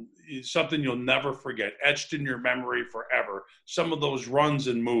unbelievable. It's something you'll never forget, etched in your memory forever. Some of those runs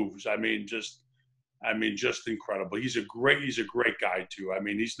and moves, just incredible. He's a great guy too. I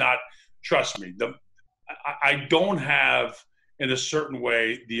mean, he's not, trust me, I don't have, in a certain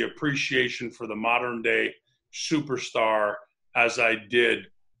way, the appreciation for the modern day superstar as I did,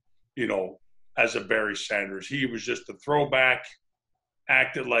 as a Barry Sanders. He was just a throwback,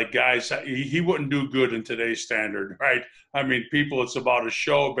 acted like guys. He wouldn't do good in today's standard, right? I mean, people, it's about a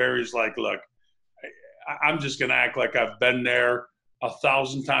show. Barry's like, look, I'm just going to act like I've been there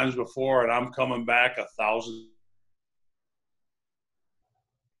 1,000 times before, and I'm coming back 1,000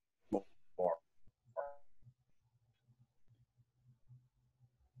 more.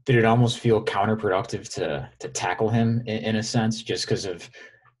 Did it almost feel counterproductive to tackle him in a sense, just because of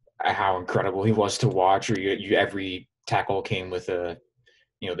how incredible he was to watch, or you every tackle came with the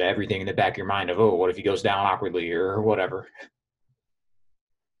everything in the back of your mind of, oh, what if he goes down awkwardly or whatever?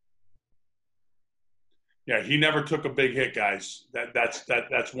 Yeah, he never took a big hit, guys.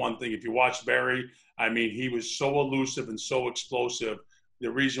 That's one thing. If you watch Barry, I mean, he was so elusive and so explosive.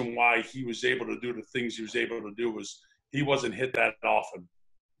 The reason why he was able to do the things he was able to do was he wasn't hit that often.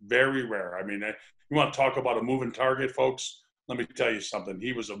 Very rare. I mean, you want to talk about a moving target, folks? Let me tell you something.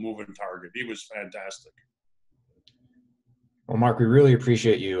 He was a moving target. He was fantastic. Well, Mark, we really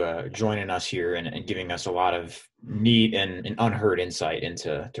appreciate you joining us here and giving us a lot of neat and unheard insight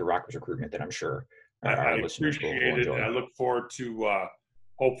into Rockers recruitment that I'm sure our I listeners will appreciate it, enjoy. and I look forward to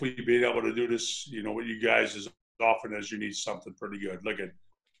hopefully being able to do this, with you guys as often as you need something pretty good.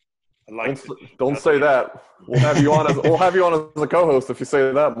 Don't say that. We'll have you on as a co-host if you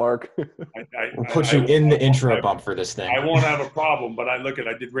say that, Mark. We'll put you in the intro bump for this thing. I won't have a problem, but I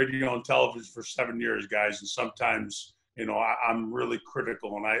did radio and television for 7 years, guys, and sometimes I'm really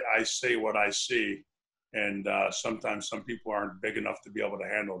critical, and I say what I see, and sometimes some people aren't big enough to be able to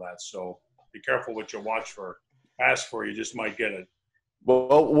handle that. So be careful what you ask for. You just might get it.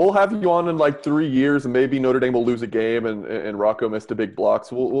 Well, we'll have you on in like 3 years, and maybe Notre Dame will lose a game, and Rocco missed a big block.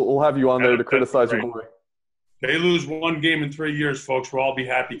 So we'll have you on there to criticize your boy. They lose 1 game in 3 years, folks. We'll all be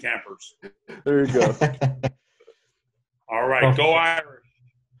happy campers. There you go. All right, go Irish.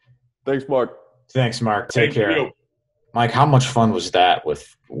 Thanks, Mark. Thanks, Mark. Take care. You. Mike, how much fun was that with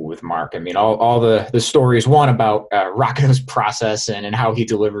Mark? I mean, all the stories, one about Rocco's process and how he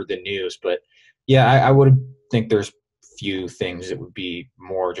delivered the news. But, yeah, I would think there's few things that would be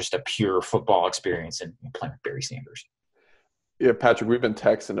more just a pure football experience than playing with Barry Sanders. Yeah, Patrick, we've been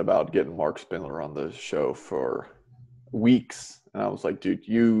texting about getting Marc Spindler on the show for weeks. And I was like, dude,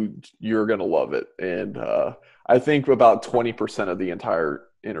 you're going to love it. And I think about 20% of the entire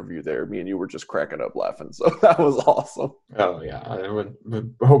interview there, me and you were just cracking up laughing. So that was awesome. Oh, yeah. It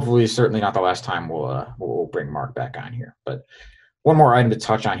would hopefully, certainly not the last time we'll bring Mark back on here. But one more item to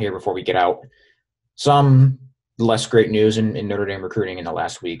touch on here before we get out. Some less great news in Notre Dame recruiting in the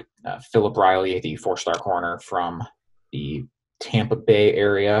last week. Philip Riley, the 4-star corner from the Tampa Bay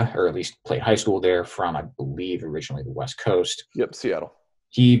area, or at least played high school there from, I believe, originally the West Coast. Yep, Seattle.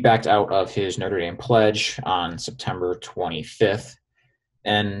 He backed out of his Notre Dame pledge on September 25th.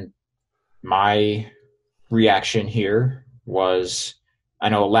 And my reaction here was, I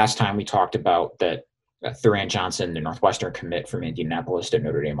know last time we talked about that Thuran Johnson, the Northwestern commit from Indianapolis that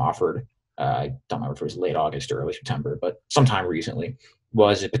Notre Dame offered, I don't know if it was late August or early September, but sometime recently,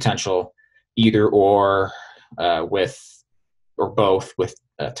 was a potential either or both with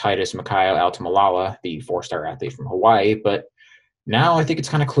Titus Mikhail Altamalala, the 4-star athlete from Hawaii. But now I think it's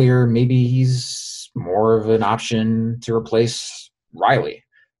kind of clear maybe he's more of an option to replace Riley.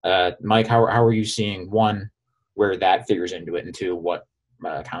 Mike, how are you seeing, one, where that figures into it, and two, what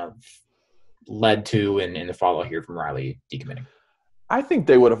kind of led to in the follow here from Riley decommitting? I think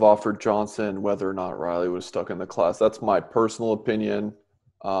they would have offered Johnson whether or not Riley was stuck in the class. That's my personal opinion,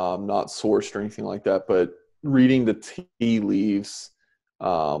 not sourced or anything like that. But reading the tea leaves,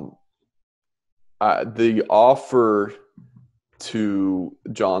 the offer to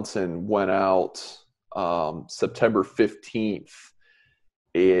Johnson went out September 15th.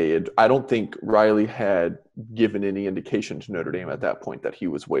 And I don't think Riley had given any indication to Notre Dame at that point that he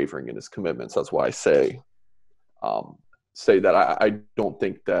was wavering in his commitments. That's why I say that I don't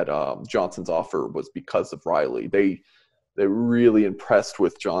think that Johnson's offer was because of Riley. They really impressed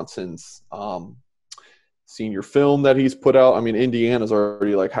with Johnson's senior film that he's put out. I mean, Indiana's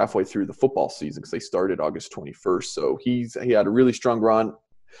already like halfway through the football season because they started August 21st. So he had a really strong run.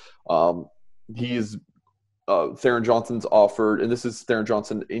 Thuran Johnson's offered, and this is Thuran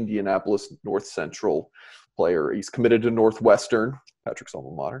Johnson, Indianapolis North Central player. He's committed to Northwestern, Patrick's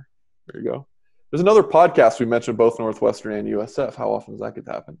alma mater. There you go. There's another podcast we mentioned both Northwestern and USF. How often does that get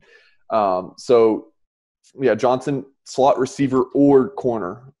to happen? Johnson, slot receiver or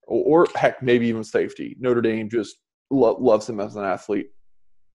corner, or heck, maybe even safety. Notre Dame just loves him as an athlete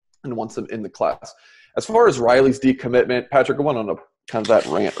and wants him in the class. As far as Riley's decommitment, Patrick, I went on a kind of that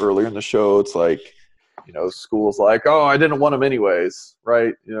rant earlier in the show. It's like, school's like, oh, I didn't want him anyways,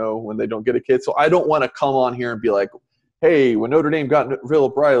 right? When they don't get a kid. So I don't want to come on here and be like, hey, when Notre Dame got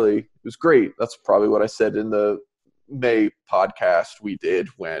Philip Riley, it was great. That's probably what I said in the May podcast we did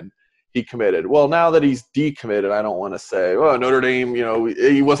when he committed. Well, now that he's decommitted, I don't want to say, well, Notre Dame,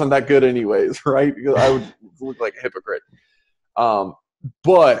 he wasn't that good anyways, right? I would look like a hypocrite.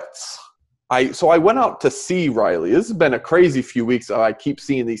 But I went out to see Riley. This has been a crazy few weeks. I keep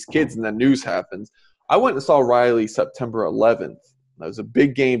seeing these kids and then news happens. I went and saw Riley September 11th. That was a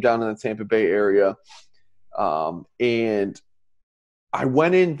big game down in the Tampa Bay area. And I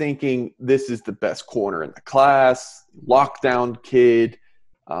went in thinking this is the best corner in the class, lockdown kid.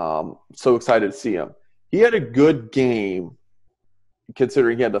 So excited to see him. he had a good game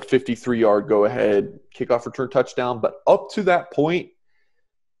considering he had the 53-yard go-ahead kickoff return touchdown. But up to that point,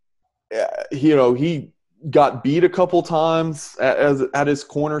 he got beat a couple times at his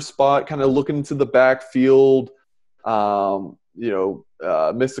corner spot, kind of looking into the backfield,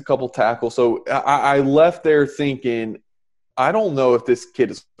 missed a couple tackles. So I left there thinking, I don't know if this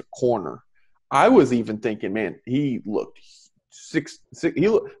kid is a corner. I was even thinking, man, he looked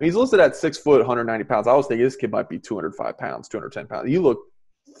he's listed at 6 foot, 190 pounds. I was thinking this kid might be 205 pounds, 210 pounds. He looked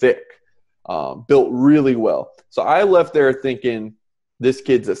thick, built really well. So I left there thinking this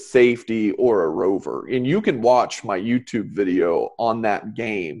kid's a safety or a rover. And you can watch my YouTube video on that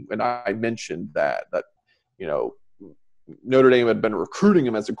game. And I mentioned that Notre Dame had been recruiting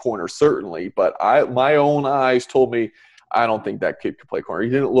him as a corner, certainly. But my own eyes told me I don't think that kid could play corner. He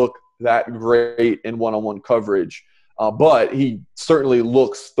didn't look that great in one-on-one coverage. But he certainly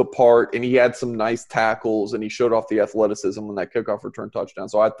looks the part, and he had some nice tackles, and he showed off the athleticism on that kickoff return touchdown.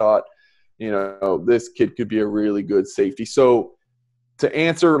 So I thought, this kid could be a really good safety. So to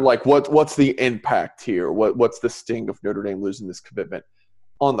answer, what's the impact here? What's the sting of Notre Dame losing this commitment?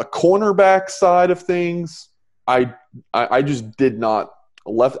 On the cornerback side of things, I just did not –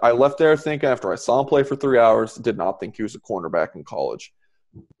 I left there thinking after I saw him play for 3 hours, did not think he was a cornerback in college.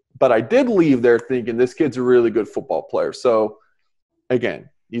 But I did leave there thinking this kid's a really good football player. So, again,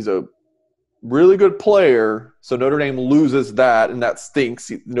 he's a really good player. So Notre Dame loses that, and that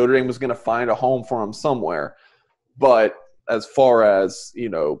stinks. Notre Dame was going to find a home for him somewhere. But as far as,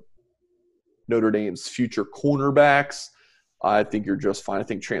 Notre Dame's future cornerbacks, I think you're just fine. I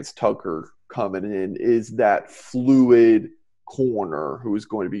think Chance Tucker coming in is that fluid corner who is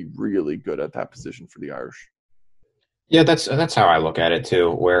going to be really good at that position for the Irish. Yeah, that's how I look at it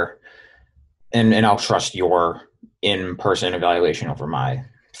too. Where, and I'll trust your in-person evaluation over my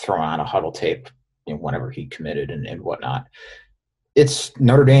throwing on a huddle tape, whenever he committed and whatnot. It's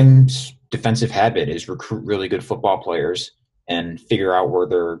Notre Dame's defensive habit is recruit really good football players and figure out where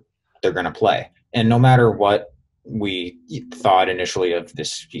they're going to play. And no matter what we thought initially of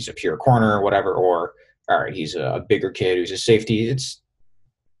this, he's a pure corner or whatever, or all right, he's a bigger kid who's a safety.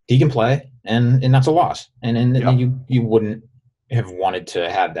 He can play, and that's a loss. And yeah. you wouldn't have wanted to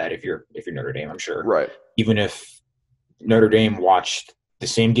have that if you're Notre Dame, I'm sure. Right. Even if Notre Dame watched the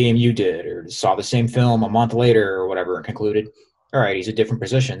same game you did or saw the same film a month later or whatever and concluded, all right, he's a different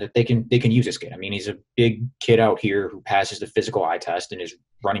position, that they can use this kid. I mean, he's a big kid out here who passes the physical eye test and is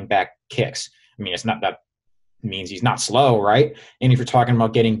running back kicks. I mean, it's not that means he's not slow, right? And if you're talking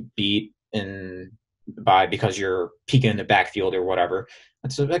about getting beat because you're peeking in the backfield or whatever,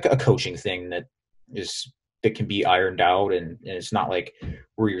 that's a coaching thing that can be ironed out, and it's not like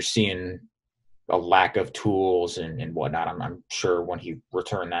where you're seeing a lack of tools and whatnot. I'm sure when he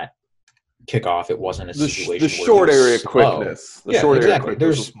returned that kickoff, it wasn't a situation. The short area quickness. The short area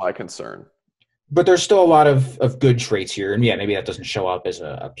quickness was my concern. But there's still a lot of good traits here, and yeah, maybe that doesn't show up as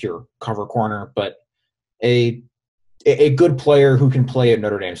a pure cover corner, but a good player who can play at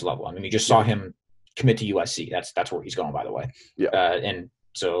Notre Dame's level. I mean, you just saw him commit to USC. That's where he's going, by the way. Yeah. And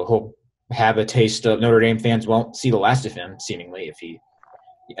so he'll have a taste of Notre Dame fans won't see the last of him, seemingly, if he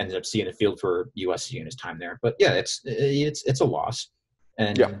ends up seeing the field for USC in his time there. But yeah, it's a loss,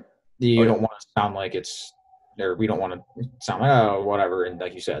 and you don't want to sound like we don't want to sound like, oh, whatever. And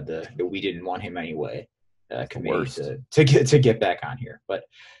like you said, we didn't want him anyway. Committee to get back on here. But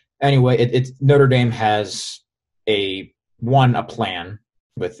anyway, it's Notre Dame has a plan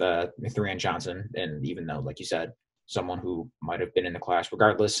with Thurian Johnson, and even though, like you said, someone who might have been in the class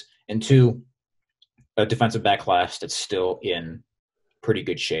regardless, and two, a defensive back class that's still in pretty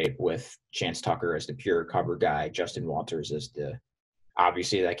good shape with Chance Tucker as the pure cover guy, Justin Walters as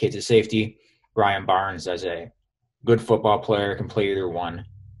obviously that kid's a safety, Ryan Barnes as a good football player, can play either one,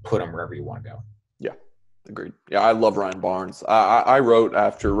 put him wherever you want to go. Yeah, agreed. Yeah, I love Ryan Barnes. I wrote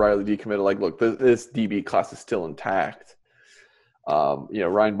after Riley decommitted, like, look, this DB class is still intact.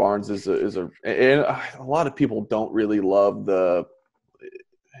 Ryan Barnes is and a lot of people don't really love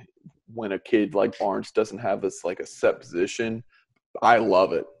when a kid like Barnes doesn't have a set position. I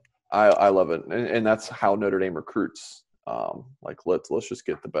love it. I love it, and that's how Notre Dame recruits. Let's just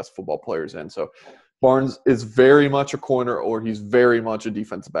get the best football players in. So Barnes is very much a corner, or he's very much a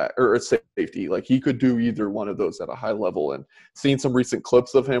defensive back or a safety. Like, he could do either one of those at a high level. And seeing some recent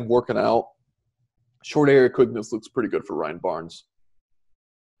clips of him working out, short area quickness looks pretty good for Ryan Barnes.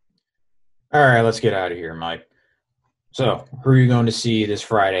 All right, let's get out of here, Mike. So, who are you going to see this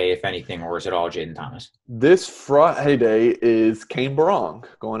Friday, if anything, or is it all Jaden Thomas? This Friday is Kane Barong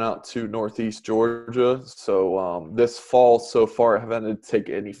going out to Northeast Georgia. So this fall so far, I haven't had to take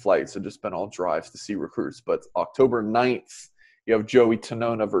any flights. I've just been on drives to see recruits. But October 9th, you have Joey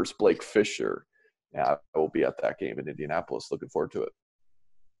Tanona versus Blake Fisher. Yeah, I will be at that game in Indianapolis. Looking forward to it.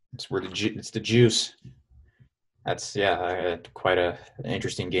 It's where it's the juice. That's quite an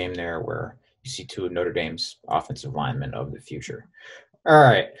interesting game there where you see two of Notre Dame's offensive linemen of the future. All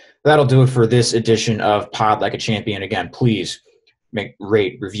right, that'll do it for this edition of Pod Like a Champion. Again, please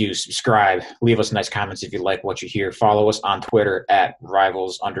rate, review, subscribe. Leave us nice comments if you like what you hear. Follow us on Twitter at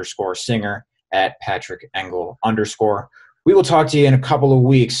 @rivals_singer, at Patrick Engel _. We will talk to you in a couple of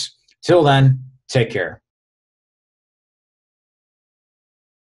weeks. Till then, take care.